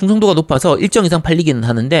 팬들 충성도가 높아서 일정 이상 팔리기는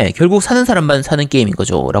하는데 결국 사는 사람만 사는 게임인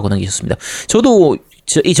거죠. 라고 남기셨습니다. 저도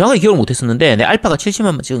정확하게 기억을 못했었는데 네, 알파가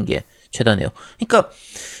 70만만 찍은 게 최다네요. 그러니까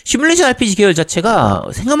시뮬레이션 RPG 계열 자체가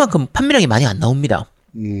생각만큼 판매량이 많이 안 나옵니다.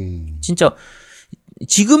 진짜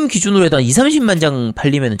지금 기준으로 해도 한 20-30만 장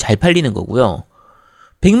팔리면 잘 팔리는 거고요.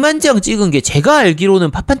 100만 장 찍은 게 제가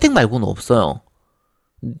알기로는 파판텍 말고는 없어요.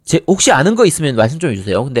 혹시 아는 거 있으면 말씀 좀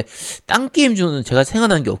해주세요. 근데 딴 게임 중은 제가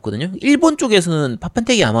생각나는 게 없거든요. 일본 쪽에서는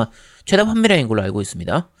파판텍이 아마 최다 판매량인 걸로 알고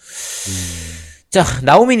있습니다. 자,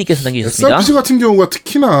 나오미님께서 남겨주셨습니다. SRPG 같은 경우가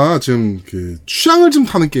특히나 좀 그 취향을 좀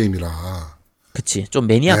타는 게임이라. 그치, 좀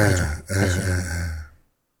매니악하죠. 사실. 네.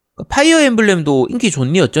 파이어 엠블렘도 인기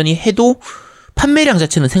좋니 어쩌니 해도 판매량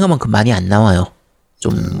자체는 생각만큼 많이 안 나와요.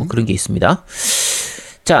 좀 뭐 그런 게 있습니다.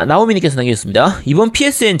 자, 나오미님께서 남겨주셨습니다. 이번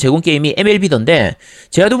PSN 제공 게임이 MLB던데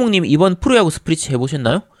제아도목님 이번 프로야구 스프리츠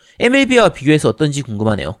해보셨나요? MLB와 비교해서 어떤지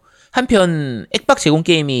궁금하네요. 한편 액박 제공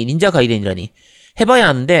게임이 닌자 가이덴이라니 해봐야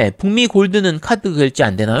하는데 북미 골드는 카드 결제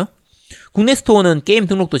안 되나요? 국내 스토어는 게임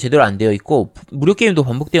등록도 제대로 안 되어 있고 무료 게임도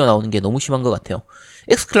반복되어 나오는 게 너무 심한 것 같아요.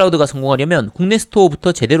 엑스클라우드가 성공하려면 국내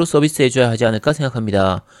스토어부터 제대로 서비스해줘야 하지 않을까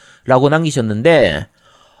생각합니다. 라고 남기셨는데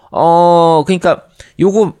그러니까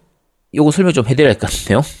요거 설명 좀 해드려야 할 것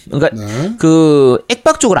같네요. 그러니까 네. 그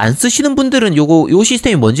액박 쪽을 안 쓰시는 분들은 요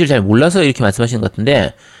시스템이 뭔지를 잘 몰라서 이렇게 말씀하시는 것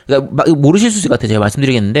같은데, 그러니까 모르실 수 있을 것 같아요. 제가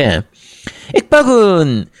말씀드리겠는데,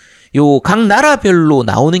 액박은 요 각 나라별로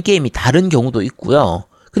나오는 게임이 다른 경우도 있고요.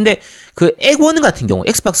 근데 그 액1 같은 경우,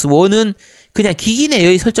 엑스박스 1은 그냥 기기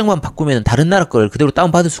내의 설정만 바꾸면 다른 나라 걸 그대로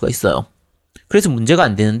다운받을 수가 있어요. 그래서 문제가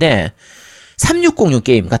안 되는데 3606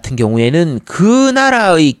 게임 같은 경우에는 그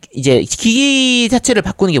나라의 이제 기기 자체를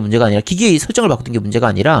바꾸는 게 문제가 아니라 기기의 설정을 바꾸는 게 문제가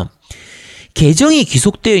아니라 계정이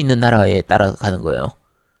귀속되어 있는 나라에 따라가는 거예요.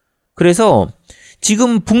 그래서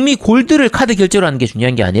지금 북미 골드를 카드 결제로 하는 게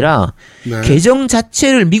중요한 게 아니라 네. 계정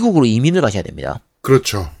자체를 미국으로 이민을 가셔야 됩니다.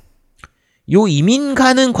 그렇죠. 요 이민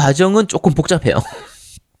가는 과정은 조금 복잡해요.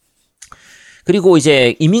 그리고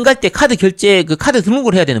이제 이민 갈 때 카드 결제, 그 카드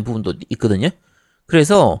등록을 해야 되는 부분도 있거든요.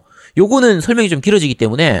 그래서 요거는 설명이 좀 길어지기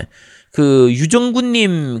때문에 그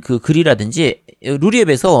유정구님 그 글이라든지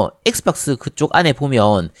루리앱에서 엑스박스 그쪽 안에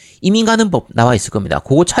보면 이민 가는 법 나와 있을 겁니다.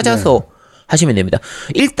 그거 찾아서 하시면 됩니다.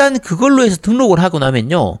 일단 그걸로 해서 등록을 하고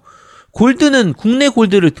나면요. 골드는 국내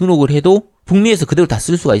골드를 등록을 해도 북미에서 그대로 다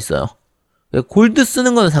쓸 수가 있어요. 골드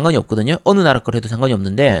쓰는 거는 상관이 없거든요. 어느 나라 걸 해도 상관이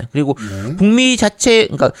없는데, 그리고 북미 자체,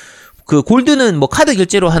 그러니까 그 골드는 뭐 카드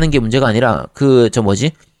결제로 하는 게 문제가 아니라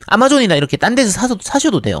아마존이나 이렇게 딴 데서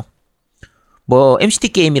사셔도 돼요. 뭐 MCT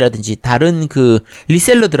게임이라든지 다른 그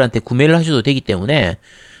리셀러들한테 구매를 하셔도 되기 때문에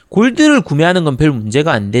골드를 구매하는 건 별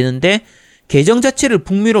문제가 안 되는데 계정 자체를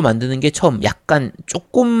북미로 만드는 게 처음 약간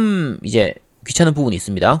조금 이제 귀찮은 부분이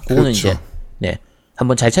있습니다. 그거는 그렇죠. 이제 네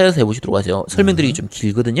한번 잘 찾아서 해보시도록 하세요. 설명드리기 좀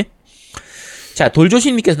길거든요. 자,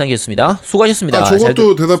 돌조신님께서 남겼습니다. 수고하셨습니다.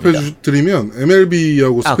 저것도 대답해 드리면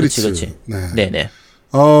MLB하고 스피리츠. 그치. 네네.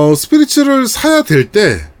 스피리츠를 사야 될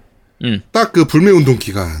때 딱 그 불매 운동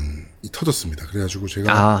기간이 터졌습니다. 그래가지고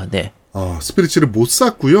제가 네. 스피리츠를 못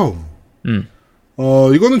샀고요.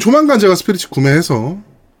 이거는 조만간 제가 스피리츠 구매해서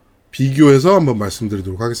비교해서 한번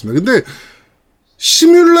말씀드리도록 하겠습니다. 근데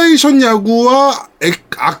시뮬레이션 야구와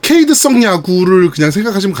아케이드성 야구를 그냥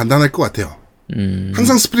생각하시면 간단할 것 같아요.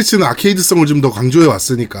 항상 스피리츠는 아케이드성을 좀 더 강조해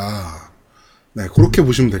왔으니까 네, 그렇게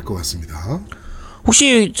보시면 될 것 같습니다.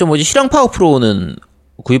 혹시 실황 파워 프로는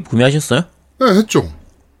구매하셨어요? 네, 했죠.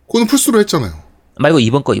 그거는 플스로 했잖아요. 말고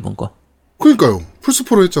이번 거. 그러니까요.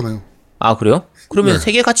 플스4로 했잖아요. 아, 그래요? 그러면 네.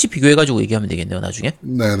 세 개 같이 비교해가지고 얘기하면 되겠네요, 나중에.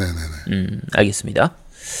 네네네네. 알겠습니다.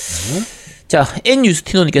 자,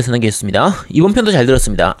 N유스티노님께서 남겨주셨습니다. 이번 편도 잘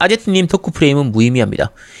들었습니다. 아제트님 덕후 프레임은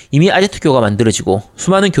무의미합니다. 이미 아제트교가 만들어지고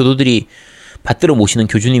수많은 교도들이 받들어 모시는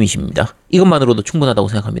교주님이십니다. 이것만으로도 충분하다고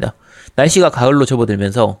생각합니다. 날씨가 가을로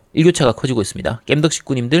접어들면서 일교차가 커지고 있습니다. 겜덕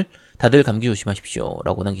식구님들 다들 감기 조심하십시오.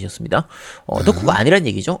 라고 남기셨습니다. 덕후가 아니란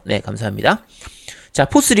얘기죠? 네, 감사합니다. 자,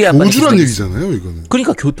 포스리아 아빠님께서 교주란 얘기잖아요, 이거는.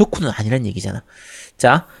 그러니까 덕후는 아니란 얘기잖아.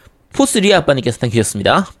 자, 포스리아 아빠님께서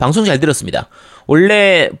남기셨습니다. 방송 잘 들었습니다.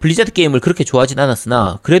 원래 블리자드 게임을 그렇게 좋아하진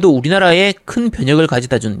않았으나 그래도 우리나라에 큰 변혁을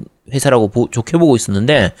가져다 준 회사라고 좋게 보고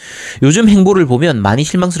있었는데 요즘 행보를 보면 많이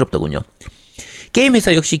실망스럽더군요. 게임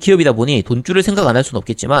회사 역시 기업이다 보니 돈줄을 생각 안 할 수는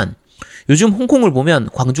없겠지만 요즘 홍콩을 보면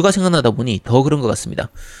광주가 생각나다 보니 더 그런 것 같습니다.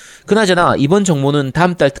 그나저나 이번 정모는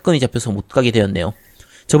다음 달 특권이 잡혀서 못 가게 되었네요.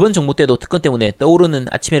 저번 정모 때도 특권 때문에 떠오르는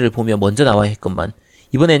아침해를 보며 먼저 나와야 했건만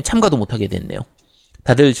이번엔 참가도 못하게 됐네요.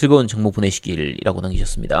 다들 즐거운 정모 보내시길이라고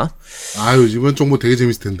남기셨습니다. 아유, 이번 정보 되게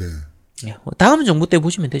재밌을 텐데. 다음 정모 때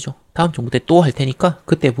보시면 되죠. 다음 정모 때 또 할 테니까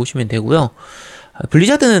그때 보시면 되고요.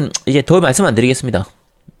 블리자드는 이제 더 말씀 안 드리겠습니다.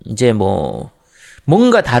 이제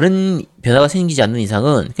뭔가 다른 변화가 생기지 않는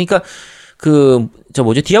이상은 그러니까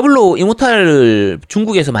디아블로 이모탈을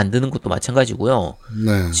중국에서 만드는 것도 마찬가지고요.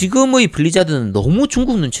 네. 지금의 블리자드는 너무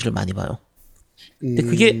중국 눈치를 많이 봐요. 근데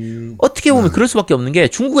그게 어떻게 보면 그럴 수밖에 없는 게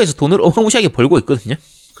중국에서 돈을 어마무시하게 벌고 있거든요.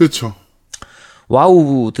 그렇죠.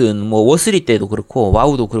 와우든 워스리 때도 그렇고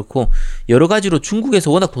와우도 그렇고 여러 가지로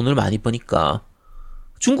중국에서 워낙 돈을 많이 버니까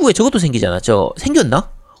중국에 저것도 생기잖아.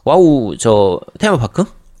 생겼나? 와우 테마파크?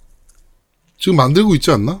 지금 만들고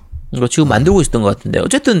있지 않나? 이거 지금 만들고 있었던 것 같은데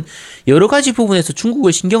어쨌든 여러 가지 부분에서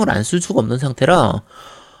중국을 신경을 안 쓸 수가 없는 상태라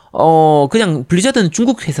그냥 블리자드는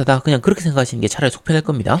중국 회사다. 그냥 그렇게 생각하시는 게 차라리 속 편할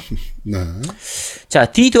겁니다. 네. 자,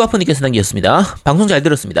 디드와프님께서 남기셨습니다. 방송 잘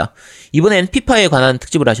들었습니다. 이번엔 피파에 관한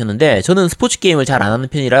특집을 하셨는데 저는 스포츠 게임을 잘 안 하는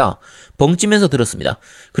편이라 벙찌면서 들었습니다.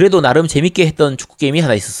 그래도 나름 재밌게 했던 축구 게임이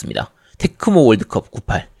하나 있었습니다. 테크모 월드컵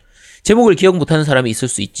 98. 제목을 기억 못하는 사람이 있을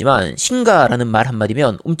수 있지만 신가라는 말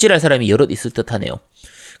한마디면 움찔할 사람이 여럿 있을 듯하네요.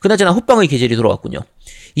 그나저나 호빵의 계절이 돌아왔군요.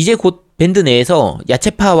 이제 곧 밴드 내에서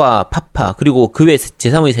야채파와 팝파 그리고 그 외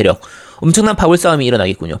제3의 세력 엄청난 파벌 싸움이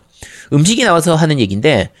일어나겠군요. 음식이 나와서 하는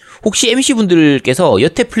얘기인데 혹시 MC분들께서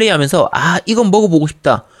여태 플레이하면서 이건 먹어보고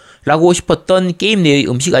싶다 라고 싶었던 게임 내의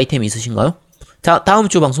음식 아이템이 있으신가요? 자, 다음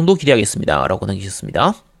주 방송도 기대하겠습니다 라고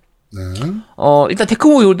남기셨습니다. 네. 일단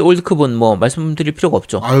테크모 월드컵은 말씀드릴 필요가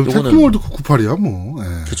없죠. 아유, 테크모 월드컵 98이야 뭐.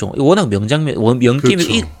 네. 그렇죠. 워낙 명장면 그렇죠.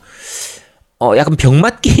 게임이 약간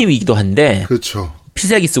병맛 게임이기도 한데 그렇죠.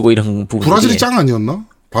 필살기 쓰고 이런 부분. 브라질이 짱 아니었나?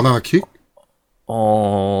 바나나킥?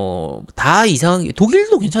 다 이상하게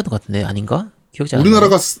독일도 괜찮은 것 같은데 아닌가? 기억이 안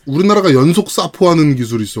나. 우리나라가 연속 사포하는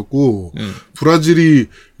기술이 있었고 브라질이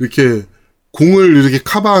이렇게 공을 이렇게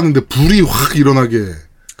커버하는데 불이 확 일어나게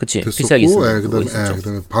그치. 됐었고, 필살기 쓰고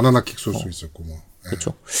그다음에 바나나킥 쏠 수 있었고 뭐.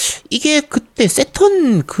 그렇죠. 이게 그때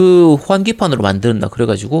세턴 환기판으로 만들었나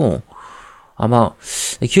그래가지고 아마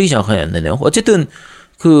기억이 정확하게 안 나네요. 어쨌든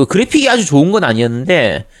그래픽이 아주 좋은 건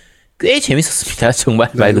아니었는데 꽤 재밌었습니다.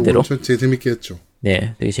 정말 말 그대로. 되게 재밌게 했죠.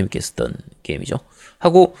 네, 되게 재밌게 했었던 게임이죠.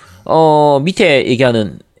 하고 밑에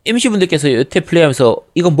얘기하는 MC분들께서 여태 플레이하면서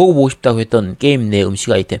이건 먹어보고 싶다고 했던 게임 내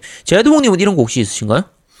음식 아이템. 제라드몽님은 이런 거 혹시 있으신가요?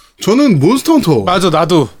 저는 몬스터 헌터. 맞아,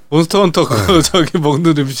 나도 몬스터 헌터 저기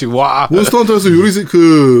먹는 음식. 와. 몬스터 헌터에서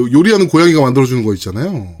요리하는 고양이가 만들어주는 거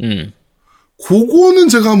있잖아요. 그거는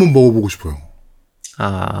제가 한번 먹어보고 싶어요.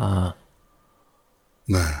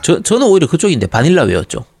 네. 저는 오히려 그쪽인데 바닐라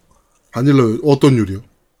웨어죠. 바닐라 어떤 요리요?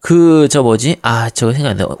 저거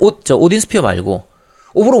생각나요. 오딘 스피어 말고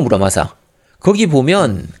오브로 무라마사. 거기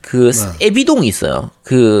보면 에비동이 있어요.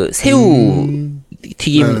 새우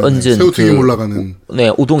튀김 얹은 새우 튀김 올라가는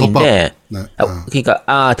우동인데 덮밥.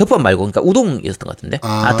 그러니까 덮밥 말고 그러니까 우동이었던 것 같은데.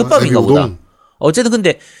 덮밥인가 보다. 어쨌든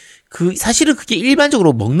근데 사실은 그게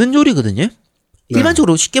일반적으로 먹는 요리거든요.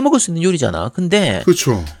 일반적으로 쉽게 먹을 수 있는 요리잖아. 근데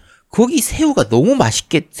그렇죠. 거기 새우가 너무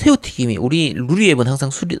맛있게 새우튀김이 우리 루리앱은 항상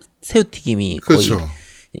새우튀김이 거의 그렇죠.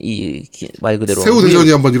 말 그대로 새우 대전이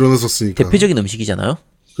한번 일어났었으니까 대표적인 음식이잖아요.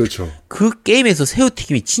 그렇죠. 그 게임에서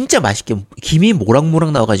새우튀김이 진짜 맛있게 김이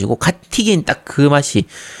모락모락 나와가지고 갓 튀긴 딱 그 맛이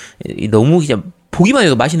너무 그냥 보기만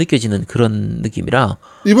해도 맛이 느껴지는 그런 느낌이라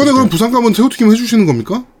이번에 그럼 부산 가면 새우튀김 해주시는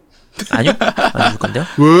겁니까? 아니요, 안 줄 건데요.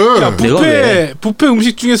 왜? 야, 뷔페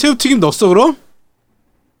음식 중에 새우튀김 넣었어 그럼?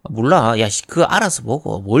 몰라. 그거 알아서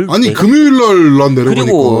먹어. 아니 금요일날 난 내려가니까.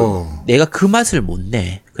 그리고 내가 그 맛을 못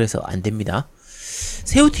내. 그래서 안 됩니다.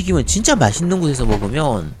 새우튀김은 진짜 맛있는 곳에서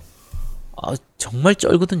먹으면 정말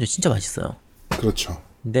쩔거든요. 진짜 맛있어요. 그렇죠.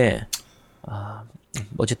 근데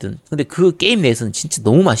어쨌든 근데 그 게임 내에서는 진짜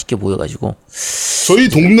너무 맛있게 보여가지고 저희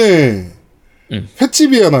동네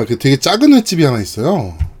횟집이 하나 되게 작은 횟집이 하나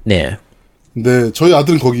있어요. 네. 근데 저희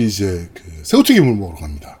아들은 거기 이제 그 새우튀김을 먹으러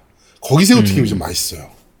갑니다. 거기 새우튀김이 좀 맛있어요.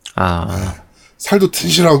 네. 살도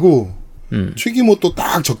튼실하고 튀김옷도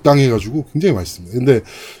딱 적당히 해가지고 굉장히 맛있습니다. 근데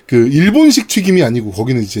그 일본식 튀김이 아니고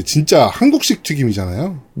거기는 이제 진짜 한국식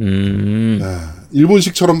튀김이잖아요. 네.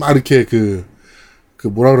 일본식처럼 막 이렇게 그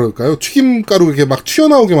뭐라 그럴까요? 튀김가루 이렇게 막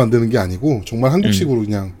튀어나오게 만드는 게 아니고 정말 한국식으로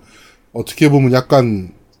그냥 어떻게 보면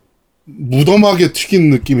약간 무덤하게 튀긴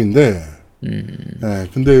느낌인데 네,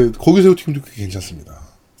 근데 거기 새우튀김도 꽤 괜찮습니다.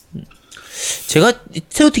 제가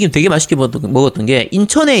새우튀김 되게 맛있게 먹었던 게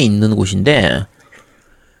인천에 있는 곳인데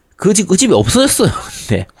그 집이 없어졌어요.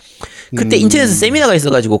 근데 그때 인천에서 세미나가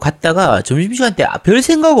있어가지고 갔다가 점심시간 때 별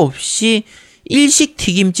생각 없이 일식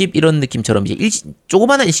튀김집 이런 느낌처럼 이제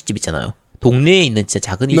조그마한 일식집 있잖아요. 동네에 있는 진짜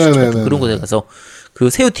작은 일식집 같은 그런 곳에 가서 그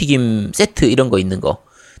새우튀김 세트 이런 거 있는 거,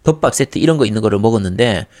 덮밥 세트 이런 거 있는 거를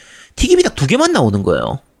먹었는데 튀김이 딱 2개만 나오는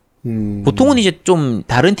거예요. 보통은 이제 좀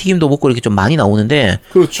다른 튀김도 먹고 이렇게 좀 많이 나오는데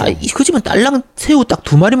그렇죠. 그 집은 딸랑 새우 딱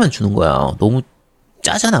 2마리만 주는 거야. 너무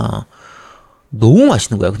짜잖아. 너무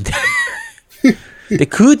맛있는 거야, 근데. 근데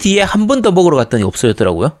그 뒤에 한 번 더 먹으러 갔더니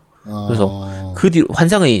없어졌더라고요. 그래서 그 뒤로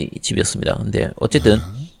환상의 집이었습니다. 근데 어쨌든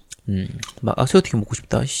막 새우튀김 먹고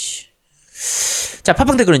싶다. 씨. 자,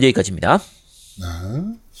 팟빵 댓글은 여기까지입니다. 네.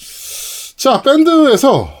 자,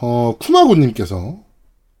 밴드에서 쿠마구님께서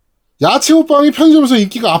야채 호빵이 편의점에서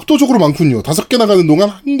인기가 압도적으로 많군요. 5개 나가는 동안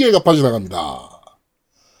 1개가 빠져나갑니다.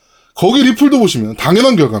 거기 리플도 보시면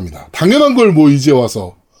당연한 결과입니다. 당연한 걸 뭐 이제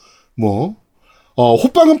와서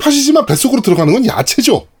호빵은 팥이지만 뱃속으로 들어가는 건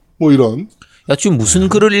야채죠. 뭐 이런. 야, 지금 무슨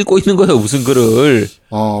글을 읽고 있는 거예요? 무슨 글을?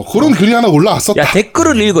 그런 글이 하나 올라왔었다. 야,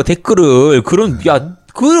 댓글을 읽어, 댓글을. 그런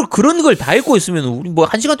걸 다 읽고 있으면 우리 뭐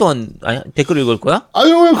 1시간 동안 댓글 읽을 거야?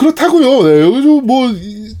 아유, 그렇다고요. 네, 여기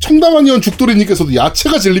청담한의원 죽돌이님께서도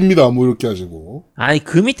야채가 질립니다. 뭐 이렇게 하시고. 아니,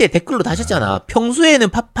 그 밑에 댓글로 다셨잖아. 평소에는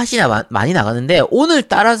팥이 많이 나가는데 오늘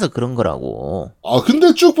따라서 그런 거라고.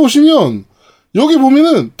 근데 쭉 보시면 여기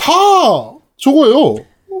보면은 다 저거예요.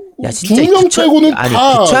 야, 진짜 2명 빼고는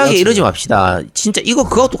다 구차하게 야채. 이러지 맙시다. 진짜 이거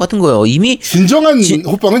똑같은 거예요. 이미 진정한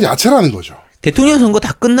호빵은 야채라는 거죠. 대통령 선거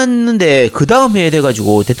다 끝났는데 그 다음 해야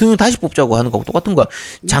돼가지고 대통령 다시 뽑자고 하는 거하고 똑같은 거야.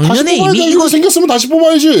 작년에 이미 이거 생겼으면 다시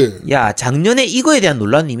뽑아야지. 야, 작년에 이거에 대한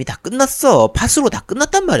논란은 이미 다 끝났어. 팥으로 다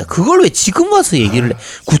끝났단 말이야. 그걸 왜 지금 와서 얘기를 해?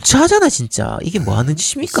 구차하잖아, 진짜. 이게 뭐 하는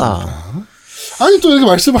짓입니까? 아니, 또 이렇게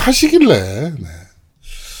말씀을 하시길래. 네.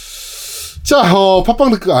 자,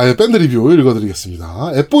 팟빵 댓글, 밴드 리뷰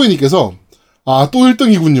읽어드리겠습니다. 앱보이님께서, 또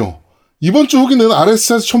 1등이군요. 이번 주 후기는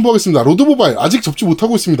RS에서 첨부하겠습니다. 로드 모바일, 아직 접지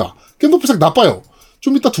못하고 있습니다. 겜덕비상 나빠요.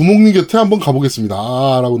 좀 이따 두목님 곁에 한번 가보겠습니다.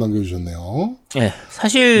 라고 남겨주셨네요. 네,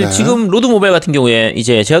 사실 지금 로드 모바일 같은 경우에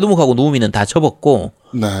이제 제아도목하고 노우미는 다 접었고,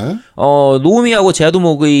 네. 노우미하고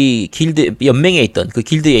제아도목의 길드, 연맹에 있던, 그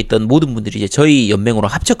길드에 있던 모든 분들이 이제 저희 연맹으로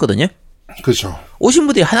합쳤거든요. 그렇죠. 오신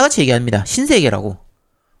분들이 하나같이 얘기합니다. 신세계라고.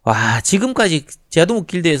 와, 지금까지 제아도목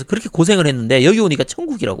길드에서 그렇게 고생을 했는데 여기 오니까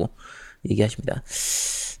천국이라고 얘기하십니다.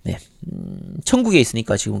 네, 천국에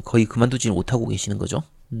있으니까 지금 거의 그만두지는 못하고 계시는 거죠.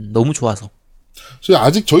 너무 좋아서.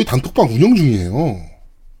 아직 저희 단톡방 운영 중이에요.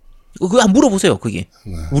 그거 한번 물어보세요, 그게.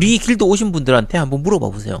 네. 우리 길드 오신 분들한테 한번 물어봐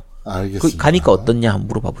보세요. 알겠습니다. 가니까 어떻냐 한번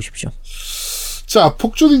물어봐 보십시오. 자,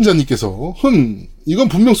 폭주닌자님께서 이건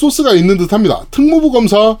분명 소스가 있는 듯합니다. 특무부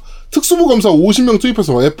검사, 특수부 검사 50명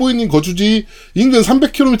투입해서 앱보이님 거주지 인근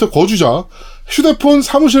 300km 거주자 휴대폰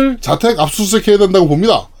사무실 자택 압수수색해야 된다고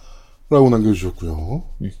봅니다. 라고 남겨주셨고요.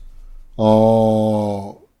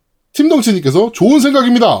 팀덩치님께서 좋은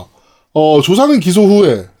생각입니다. 조사는 기소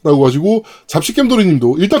후에 라고 하시고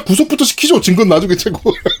잡식겜돌이님도 일단 구속부터 시키죠. 증거는 나중에 채고.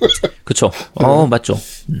 그쵸. 맞죠.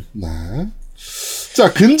 네.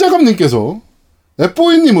 자, 근자감님께서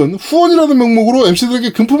앱보이님은 후원이라는 명목으로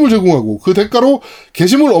MC들에게 금품을 제공하고 그 대가로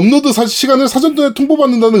게시물 업로드 시간을 사전에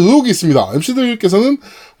통보받는다는 의혹이 있습니다. MC들께서는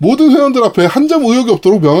모든 회원들 앞에 한 점 의혹이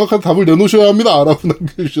없도록 명확한 답을 내놓으셔야 합니다. 라고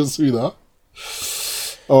남겨주셨습니다.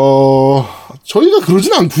 저희가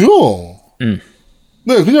그러진 않고요.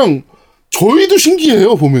 네, 그냥 저희도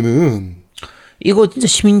신기해요. 보면은. 이거 진짜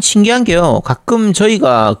신기한 게요. 가끔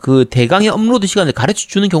저희가 그 대강의 업로드 시간을 가르쳐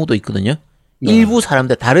주는 경우도 있거든요. 네. 일부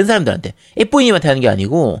사람들, 다른 사람들한테. 앱보이님한테 하는 게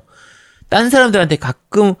아니고, 딴 사람들한테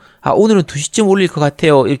가끔, 오늘은 2시쯤 올릴 것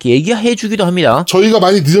같아요. 이렇게 얘기해 주기도 합니다. 저희가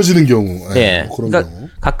많이 늦어지는 경우. 네. 그런 그러니까 경우.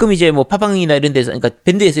 가끔 이제 뭐 팟빵이나 이런 데서, 그러니까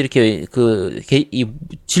밴드에서 이렇게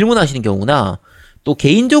질문하시는 경우나, 또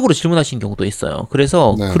개인적으로 질문하시는 경우도 있어요.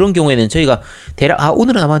 그래서 그런 경우에는 저희가 대략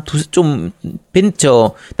오늘은 아마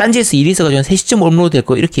딴지에서 일이 있어가지고 한 3시쯤 업로드 될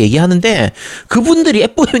거 이렇게 얘기하는데 그분들이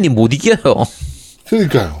앱보이님 못 이겨요.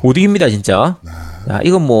 그러니까요. 못 이깁니다, 진짜. 야,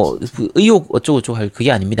 이건 뭐, 의욕 어쩌고저쩌고 할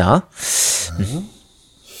그게 아닙니다.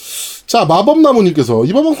 자, 마법나무님께서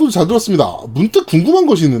이번 방송도 잘 들었습니다. 문득 궁금한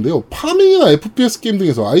것이 있는데요. 파밍이나 FPS 게임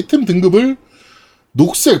등에서 아이템 등급을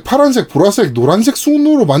녹색, 파란색, 보라색, 노란색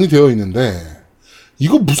순으로 많이 되어 있는데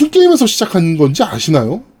이거 무슨 게임에서 시작한 건지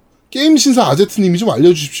아시나요? 게임 신사 아제트님이 좀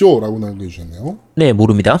알려주십시오. 라고 남겨주셨네요. 네,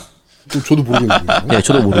 모릅니다. 저도 모르겠네요. 네,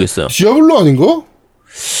 저도 모르겠어요. 디아블로 아닌가?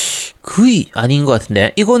 아닌 것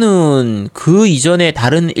같은데. 이거는 그 이전에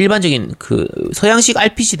다른 일반적인 그 서양식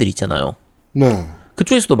RPG들 있잖아요. 네.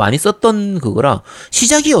 그쪽에서도 많이 썼던 그거라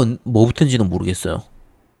시작이 뭐부터인지는 모르겠어요.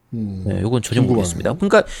 네, 이건 전혀 모르겠습니다.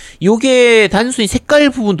 그러니까 요게 단순히 색깔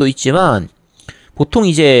부분도 있지만 보통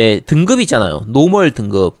이제 등급 있잖아요. 노멀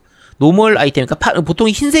등급. 노멀 아이템, 그러니까 보통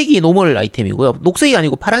흰색이 노멀 아이템이고요. 녹색이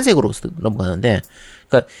아니고 파란색으로 넘어가는데,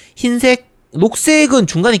 그러니까 녹색은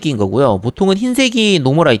중간에 끼인 거고요. 보통은 흰색이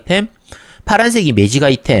노멀 아이템, 파란색이 매직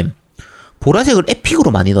아이템, 보라색을 에픽으로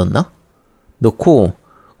많이 넣고,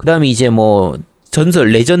 그 다음에 이제 뭐, 전설,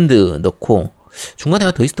 레전드 넣고, 중간에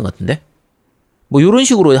하나 더 있었던 것 같은데? 뭐, 요런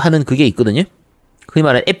식으로 하는 그게 있거든요? 그게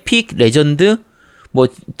말하는 에픽, 레전드, 뭐,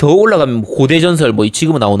 더 올라가면 고대 전설, 뭐,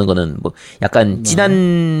 지금 나오는 거는 뭐, 약간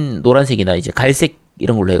진한 노란색이나 이제 갈색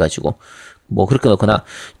이런 걸로 해가지고, 뭐, 그렇게 넣거나,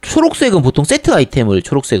 초록색은 보통 세트 아이템을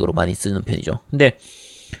초록색으로 많이 쓰는 편이죠. 근데,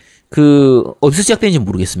 어디서 시작되는지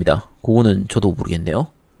모르겠습니다. 그거는 저도 모르겠네요.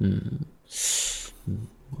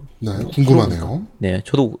 네, 궁금하네요. 네,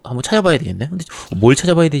 저도 한번 찾아봐야 되겠네. 근데 뭘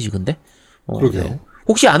찾아봐야 되지, 근데? 그러게요. 네.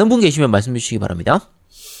 혹시 아는 분 계시면 말씀해 주시기 바랍니다.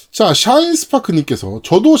 자, 샤인스파크님께서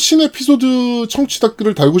저도 신에피소드 청취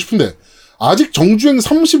댓글을 달고 싶은데 아직 정주행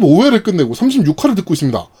 35회를 끝내고 36화를 듣고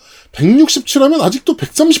있습니다. 167화면 아직도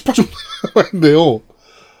 130화 정도 남아있는데요.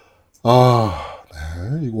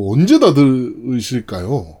 네, 이거 언제 다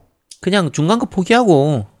들으실까요? 그냥 중간 거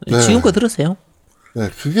포기하고 네. 지금 거 들으세요. 네,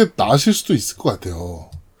 그게 나으실 수도 있을 것 같아요.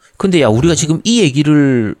 근데 야, 우리가 지금 이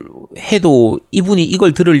얘기를 해도 이분이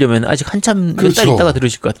이걸 들으려면 아직 한참 몇 달 있다가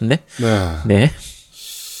들으실 것 같은데? 네. 네.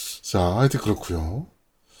 자, 하여튼 그렇고요.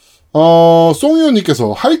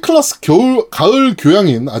 송이호님께서 하이클래스 가을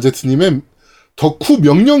교양인 아제트님의 덕후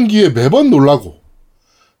명령기에 매번 놀라고,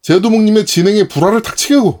 제도목님의 진행에 불화를 탁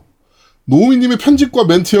치고, 노우미님의 편집과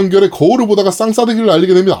멘트 연결에 거울을 보다가 쌍싸대기를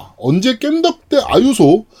알리게 됩니다. 언제 겜덕 대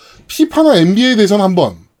아유소, 피파나 NBA 대전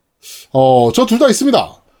한번. 저 둘 다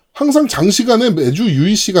있습니다. 항상 장시간에 매주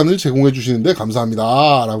유의 시간을 제공해 주시는데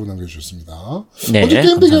감사합니다. 라고 남겨주셨습니다. 네, 언제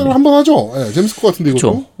게임 대결을 한번 하죠? 네, 재밌을 것 같은데,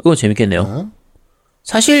 이것도. 그렇죠. 이거 재밌겠네요. 네.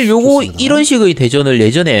 사실 요거 좋습니다. 이런 식의 대전을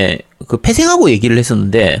예전에 그 폐생하고 얘기를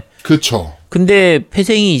했었는데, 그쵸. 근데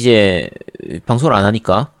폐생이 이제 방송을 안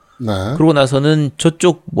하니까, 네. 그러고 나서는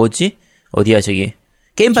저쪽 어디야 저기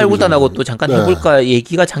게임 발굴단하고 또 잠깐 네. 해볼까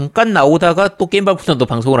얘기가 잠깐 나오다가 또 게임 발굴단도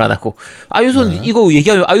방송을 안 하고, 아유소 이거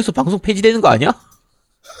얘기하면 아유소 방송 폐지되는 거 아니야?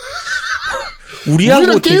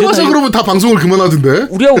 우리하고 게임하자 그러면 다 방송을 그만하던데.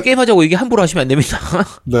 우리하고 게임하자고 얘기 함부로 하시면 안 됩니다.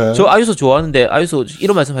 네. 저 아유소 좋아하는데 아유소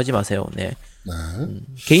이런 말씀 하지 마세요. 네. 네.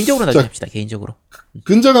 개인적으로 나중에 자, 합시다. 개인적으로.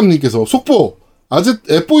 근자감님께서 속보 아재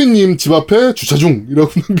애뽀이님 집 앞에 주차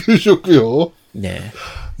중이라고 남겨주셨고요. 네.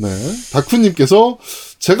 네. 다쿠님께서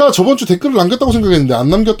제가 저번 주 댓글을 남겼다고 생각했는데 안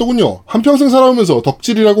남겼더군요. 한평생 살아오면서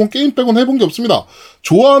덕질이라고는 게임 빼곤 해본 게 없습니다.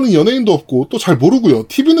 좋아하는 연예인도 없고 또 잘 모르고요.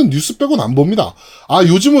 TV는 뉴스 빼곤 안 봅니다.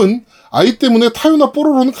 요즘은 아이 때문에 타요나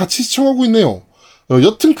뽀로로는 같이 시청하고 있네요.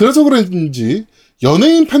 여튼 그래서 그런지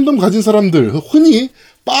연예인 팬덤 가진 사람들, 흔히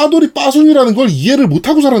빠돌이 빠순이라는 걸 이해를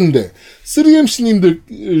못하고 살았는데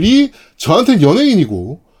 3MC님들이 저한테는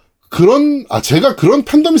연예인이고 제가 그런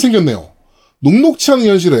팬덤이 생겼네요. 녹록치 않은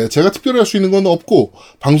현실에 제가 특별히 할 수 있는 건 없고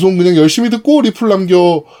방송 그냥 열심히 듣고 리플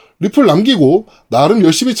남기고 나름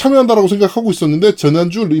열심히 참여한다라고 생각하고 있었는데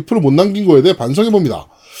지난주 리플을 못 남긴 거에 대해 반성해봅니다.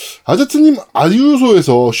 아제트님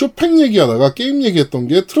아유소에서 쇼팽 얘기하다가 게임 얘기했던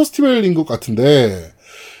게 트러스티벨인 것 같은데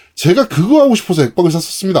제가 그거 하고 싶어서 액박을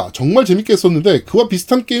샀었습니다. 정말 재밌게 했었는데 그와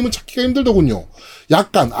비슷한 게임은 찾기가 힘들더군요.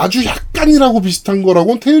 아주 약간이라고 비슷한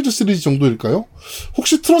거라고는 테일즈 시리즈 정도일까요?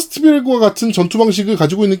 혹시 트러스티벨과 같은 전투 방식을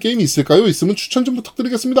가지고 있는 게임이 있을까요? 있으면 추천 좀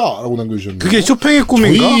부탁드리겠습니다. 라고 남겨주셨네요. 그게 쇼팽의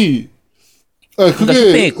꿈인가?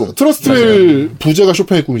 그게 트러스티벨 부제가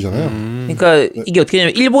쇼팽의 꿈이잖아요. 그러니까 이게 어떻게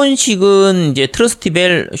되냐면 일본식은 이제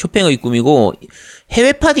트러스티벨 쇼팽의 꿈이고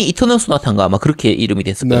해외판이 이터널 소나타인가 아마 그렇게 이름이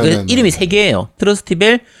됐을 거예요. 그래서 이름이 세 개예요.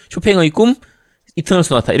 트러스티벨, 쇼팽의 꿈, 이터널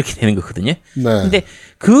소나타 이렇게 되는 거거든요. 네. 근데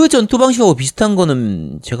그 전투 방식하고 비슷한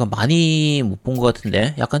거는 제가 많이 못 본 것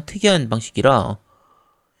같은데 약간 특이한 방식이라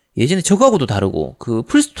예전에 저거하고도 다르고 그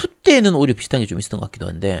플스2 때는 오히려 비슷한 게 좀 있었던 것 같기도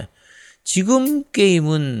한데 지금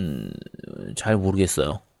게임은 잘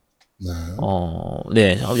모르겠어요.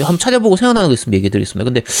 네. 한번 찾아보고 생각나는 거 있으면 얘기해 드리겠습니다.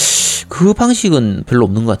 근데 그 방식은 별로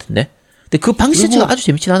없는 것 같은데. 근데 그 방식 자체가 아주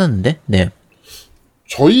재밌진 않았는데. 네.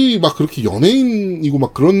 저희 막 그렇게 연예인이고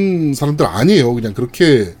막 그런 사람들 아니에요. 그냥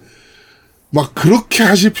그렇게 막 그렇게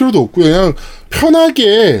하실 필요도 없고 그냥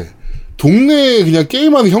편하게 동네에 그냥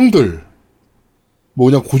게임하는 형들 뭐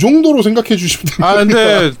그냥 그 정도로 생각해 주시면 됩니다. 아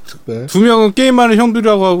근데 네. 두 명은 게임하는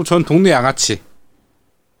형들이라고 하고 전 동네 양아치.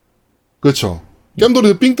 그렇죠.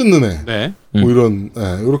 겜돌이도 삥 뜯는 애. 네. 뭐 이런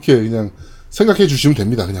이렇게 그냥 생각해 주시면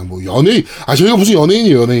됩니다. 그냥 뭐 연예인 저희가 무슨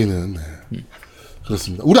연예인이에요. 연예인은. 네.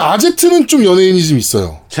 그렇습니다. 우리 아제트는 좀 연예인이 좀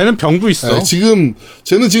있어요. 쟤는 병도 있어. 네,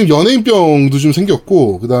 쟤는 지금 연예인병도 좀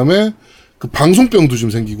생겼고 그다음에 그 방송병도 좀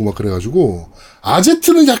생기고 막 그래가지고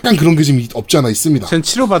아제트는 약간 그런 게 좀 없지 않아 있습니다. 쟤는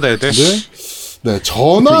치료받아야 돼. 네,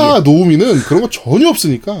 저나 노우미는 그런 거 전혀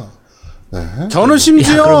없으니까. 네. 저는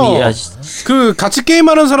심지어 야, 그 같이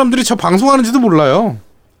게임하는 사람들이 저 방송하는지도 몰라요.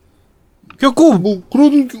 그래갖고 뭐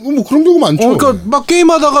그런 경우 많죠. 그러니까 막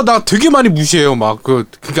게임하다가 나 되게 많이 무시해요. 막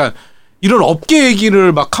그러니까 이런 업계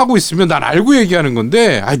얘기를 막 하고 있으면 난 알고 얘기하는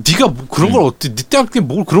건데, 아 네가 뭐 그런 걸 어떻게 네 때한테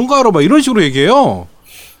뭘 그런 거 알아? 막 이런 식으로 얘기해요.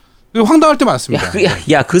 황당할 때 많습니다.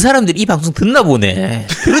 그 사람들이 이 방송 듣나 보네.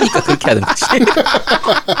 그러니까 그렇게 하는 거지.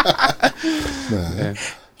 네.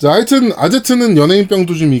 자, 하여튼 아제트는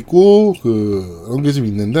연예인병도 좀 있고 그런 게 좀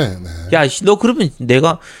있는데. 네. 야, 너 그러면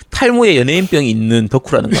내가 탈모에 연예인병이 있는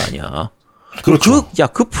덕후라는 거 아니야? 그렇죠.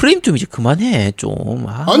 그 프레임 좀 이제 그만해 좀.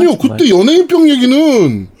 아니요, 정말. 그때 연예인병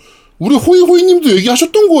얘기는 우리 호이호이님도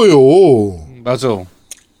얘기하셨던 거예요. 맞아.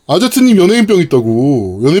 아제트님 연예인병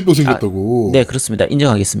있다고, 연예인병 생겼다고. 네, 그렇습니다.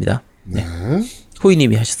 인정하겠습니다. 네.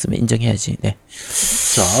 호이님이 하셨으면 인정해야지. 네.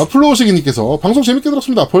 자, 플로우시기님께서 방송 재밌게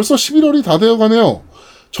들었습니다. 벌써 11월이 다 되어가네요.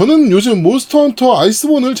 저는 요즘 몬스터헌터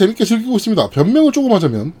아이스본을 재밌게 즐기고 있습니다. 변명을 조금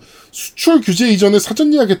하자면 수출 규제 이전에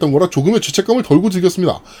사전 예약했던 거라 조금의 죄책감을 덜고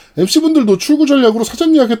즐겼습니다. MC분들도 출구 전략으로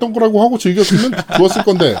사전 예약했던 거라고 하고 즐겼으면 좋았을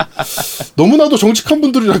건데 너무나도 정직한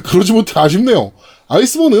분들이라 그러지 못해 아쉽네요.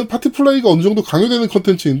 아이스본은 파티 플레이가 어느 정도 강요되는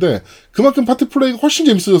컨텐츠인데 그만큼 파티 플레이가 훨씬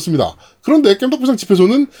재밌어졌습니다. 그런데 겜덕비상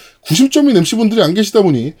집회소는 90점인 MC분들이 안 계시다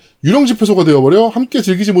보니 유령 집회소가 되어버려 함께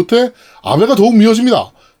즐기지 못해 아베가 더욱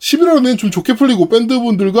미워집니다. 11월에는 좀 좋게 풀리고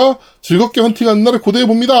밴드분들과 즐겁게 헌팅하는 날을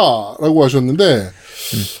고대해봅니다. 라고 하셨는데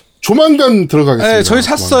조만간 들어가겠습니다. 네, 저희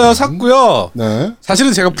샀어요. 샀고요. 네.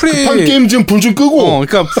 사실은 제가 프레이 급한 게임 지금 불 좀 끄고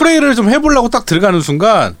그러니까 프레이를 좀 해보려고 딱 들어가는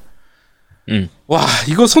순간 와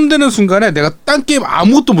이거 손대는 순간에 내가 딴 게임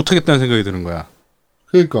아무것도 못하겠다는 생각이 드는 거야.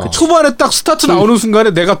 그러니까 초반에 딱 스타트 나오는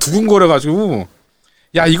순간에 내가 두근거려가지고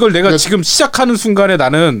야 이걸 내가 지금 시작하는 순간에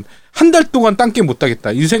나는 한 달 동안 딴 게임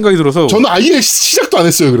못하겠다 이 생각이 들어서 저는 아예 시작도 안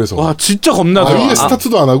했어요. 그래서 와 진짜 겁나더라. 아예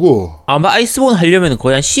스타트도 안 하고 아마 아이스본 하려면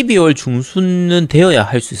거의 한 12월 중순은 되어야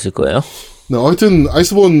할 수 있을 거예요. 네, 하여튼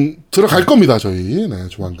아이스본 들어갈 겁니다. 저희 네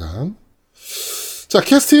조만간. 자,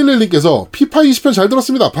 캐스트11님께서 피파 20편 잘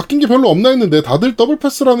들었습니다. 바뀐 게 별로 없나 했는데 다들 더블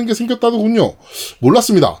패스라는 게 생겼다더군요.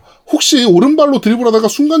 몰랐습니다. 혹시 오른발로 드리블하다가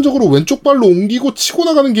순간적으로 왼쪽 발로 옮기고 치고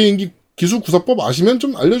나가는 개인기 기술 구사법 아시면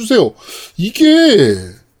좀 알려주세요. 이게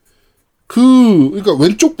그러니까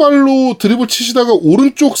왼쪽 발로 드리블 치시다가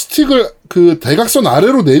오른쪽 스틱을 그 대각선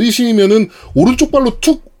아래로 내리시면은 오른쪽 발로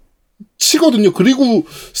툭 치거든요. 그리고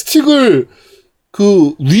스틱을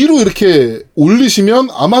그 위로 이렇게 올리시면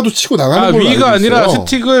아마도 치고 나가는 걸로 위가 알고 있어요. 아니라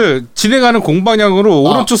스틱을 진행하는 공방향으로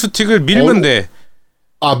오른쪽 스틱을 밀면 돼.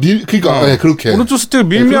 그러니까 네, 그렇게 오른쪽 스틱을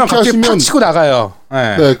밀면 갑자기 팍 치고 나가요.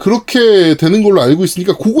 네. 네, 그렇게 되는 걸로 알고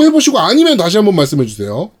있으니까 그거 해보시고 아니면 다시 한번 말씀해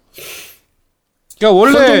주세요. 그러니까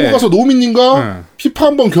원래 정보 가서 노우미님과 피파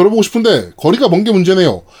한번 겨뤄보고 싶은데 거리가 먼 게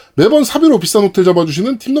문제네요. 매번 사비로 비싼 호텔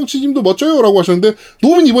잡아주시는 팀덩치님도 멋져요라고 하셨는데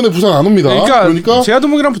노우민 이번에 부산 안 옵니다. 그러니까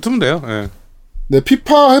제아도목이랑 붙으면 돼요. 네. 네,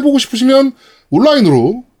 피파 해보고 싶으시면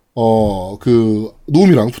온라인으로 그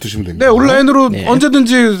노우미랑 붙으시면 됩니다. 네, 온라인으로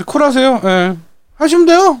언제든지 콜하세요. 네. 하시면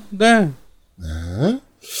돼요. 네. 네.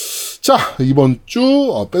 자, 이번 주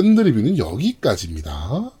밴드 리뷰는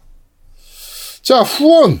여기까지입니다. 자,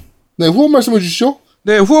 후원. 네, 후원 말씀해 주시죠.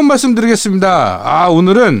 네, 후원 말씀드리겠습니다. 아,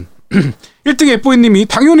 오늘은 1등 애뽀이님이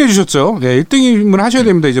당연히 해주셨죠. 네, 1등임을 하셔야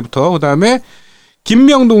됩니다. 이제부터. 그 다음에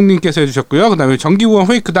김명동님께서 해주셨고요. 그 다음에 정기후원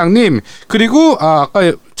회이크당님 그리고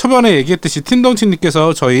아까 초반에 얘기했듯이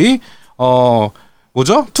팀덩치님께서 저희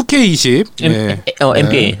뭐죠? 2K20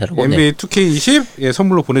 NBA NBA 2K20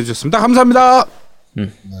 선물로 보내주셨습니다. 감사합니다. 네,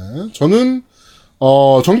 저는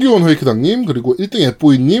정기원 회이크당님 그리고 1등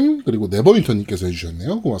앱보이님 그리고 네버윈터님께서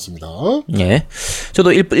해주셨네요. 고맙습니다. 네,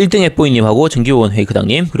 저도 1등 앱보이님하고 정기원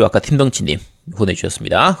회이크당님 그리고 아까 팀덩치님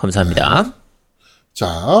보내주셨습니다. 감사합니다. 네. 자,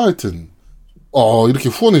 하여튼 이렇게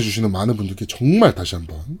후원해주시는 많은 분들께 정말 다시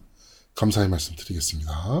한번 감사의 말씀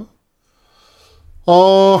드리겠습니다.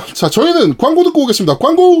 자, 저희는 광고 듣고 오겠습니다.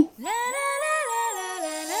 광고!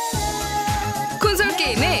 콘솔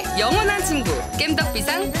게임의 영원한 친구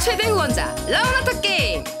겜덕비상 최대 후원자 라운하터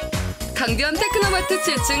게임 강변 테크노마트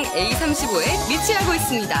 7층 A35에 위치하고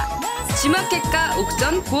있습니다. G마켓과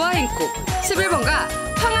옥션 보아행콕 11번가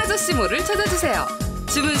황아저씨몰을 찾아주세요.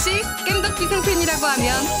 주문 시 겜덕비상 팬이라고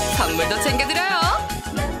하면 선물도 챙겨드려요.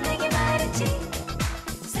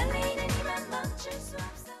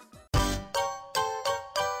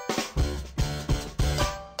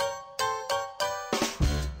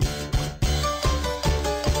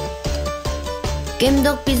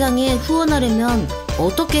 겜덕비상에 후원하려면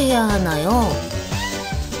어떻게 해야 하나요?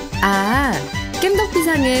 아,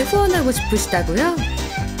 겜덕비상에 후원하고 싶으시다고요?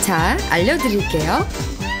 자, 알려드릴게요.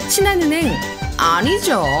 신한은행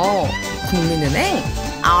아니죠. 국민은행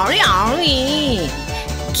아리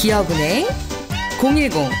기업은행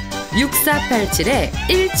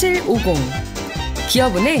 010-6487-1750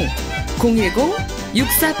 기업은행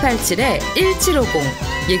 010-6487-1750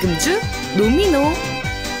 예금주 노미노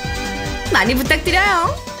많이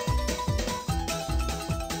부탁드려요.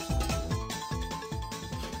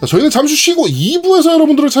 자, 저희는 잠시 쉬고 2부에서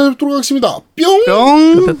여러분들을 찾아뵙도록 하겠습니다. 뿅!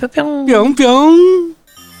 뿅!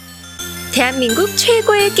 대한민국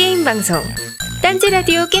최고의 게임 방송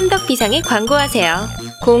딴지라디오 겜덕비상에 광고하세요.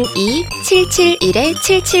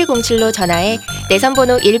 02-771-7707로 전화해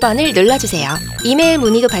내선번호 1번을 눌러주세요. 이메일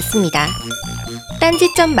문의도 받습니다.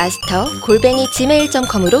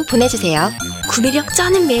 딴지.마스터@gmail.com으로 보내주세요. 구매력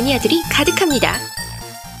쩌는 매니아들이 가득합니다.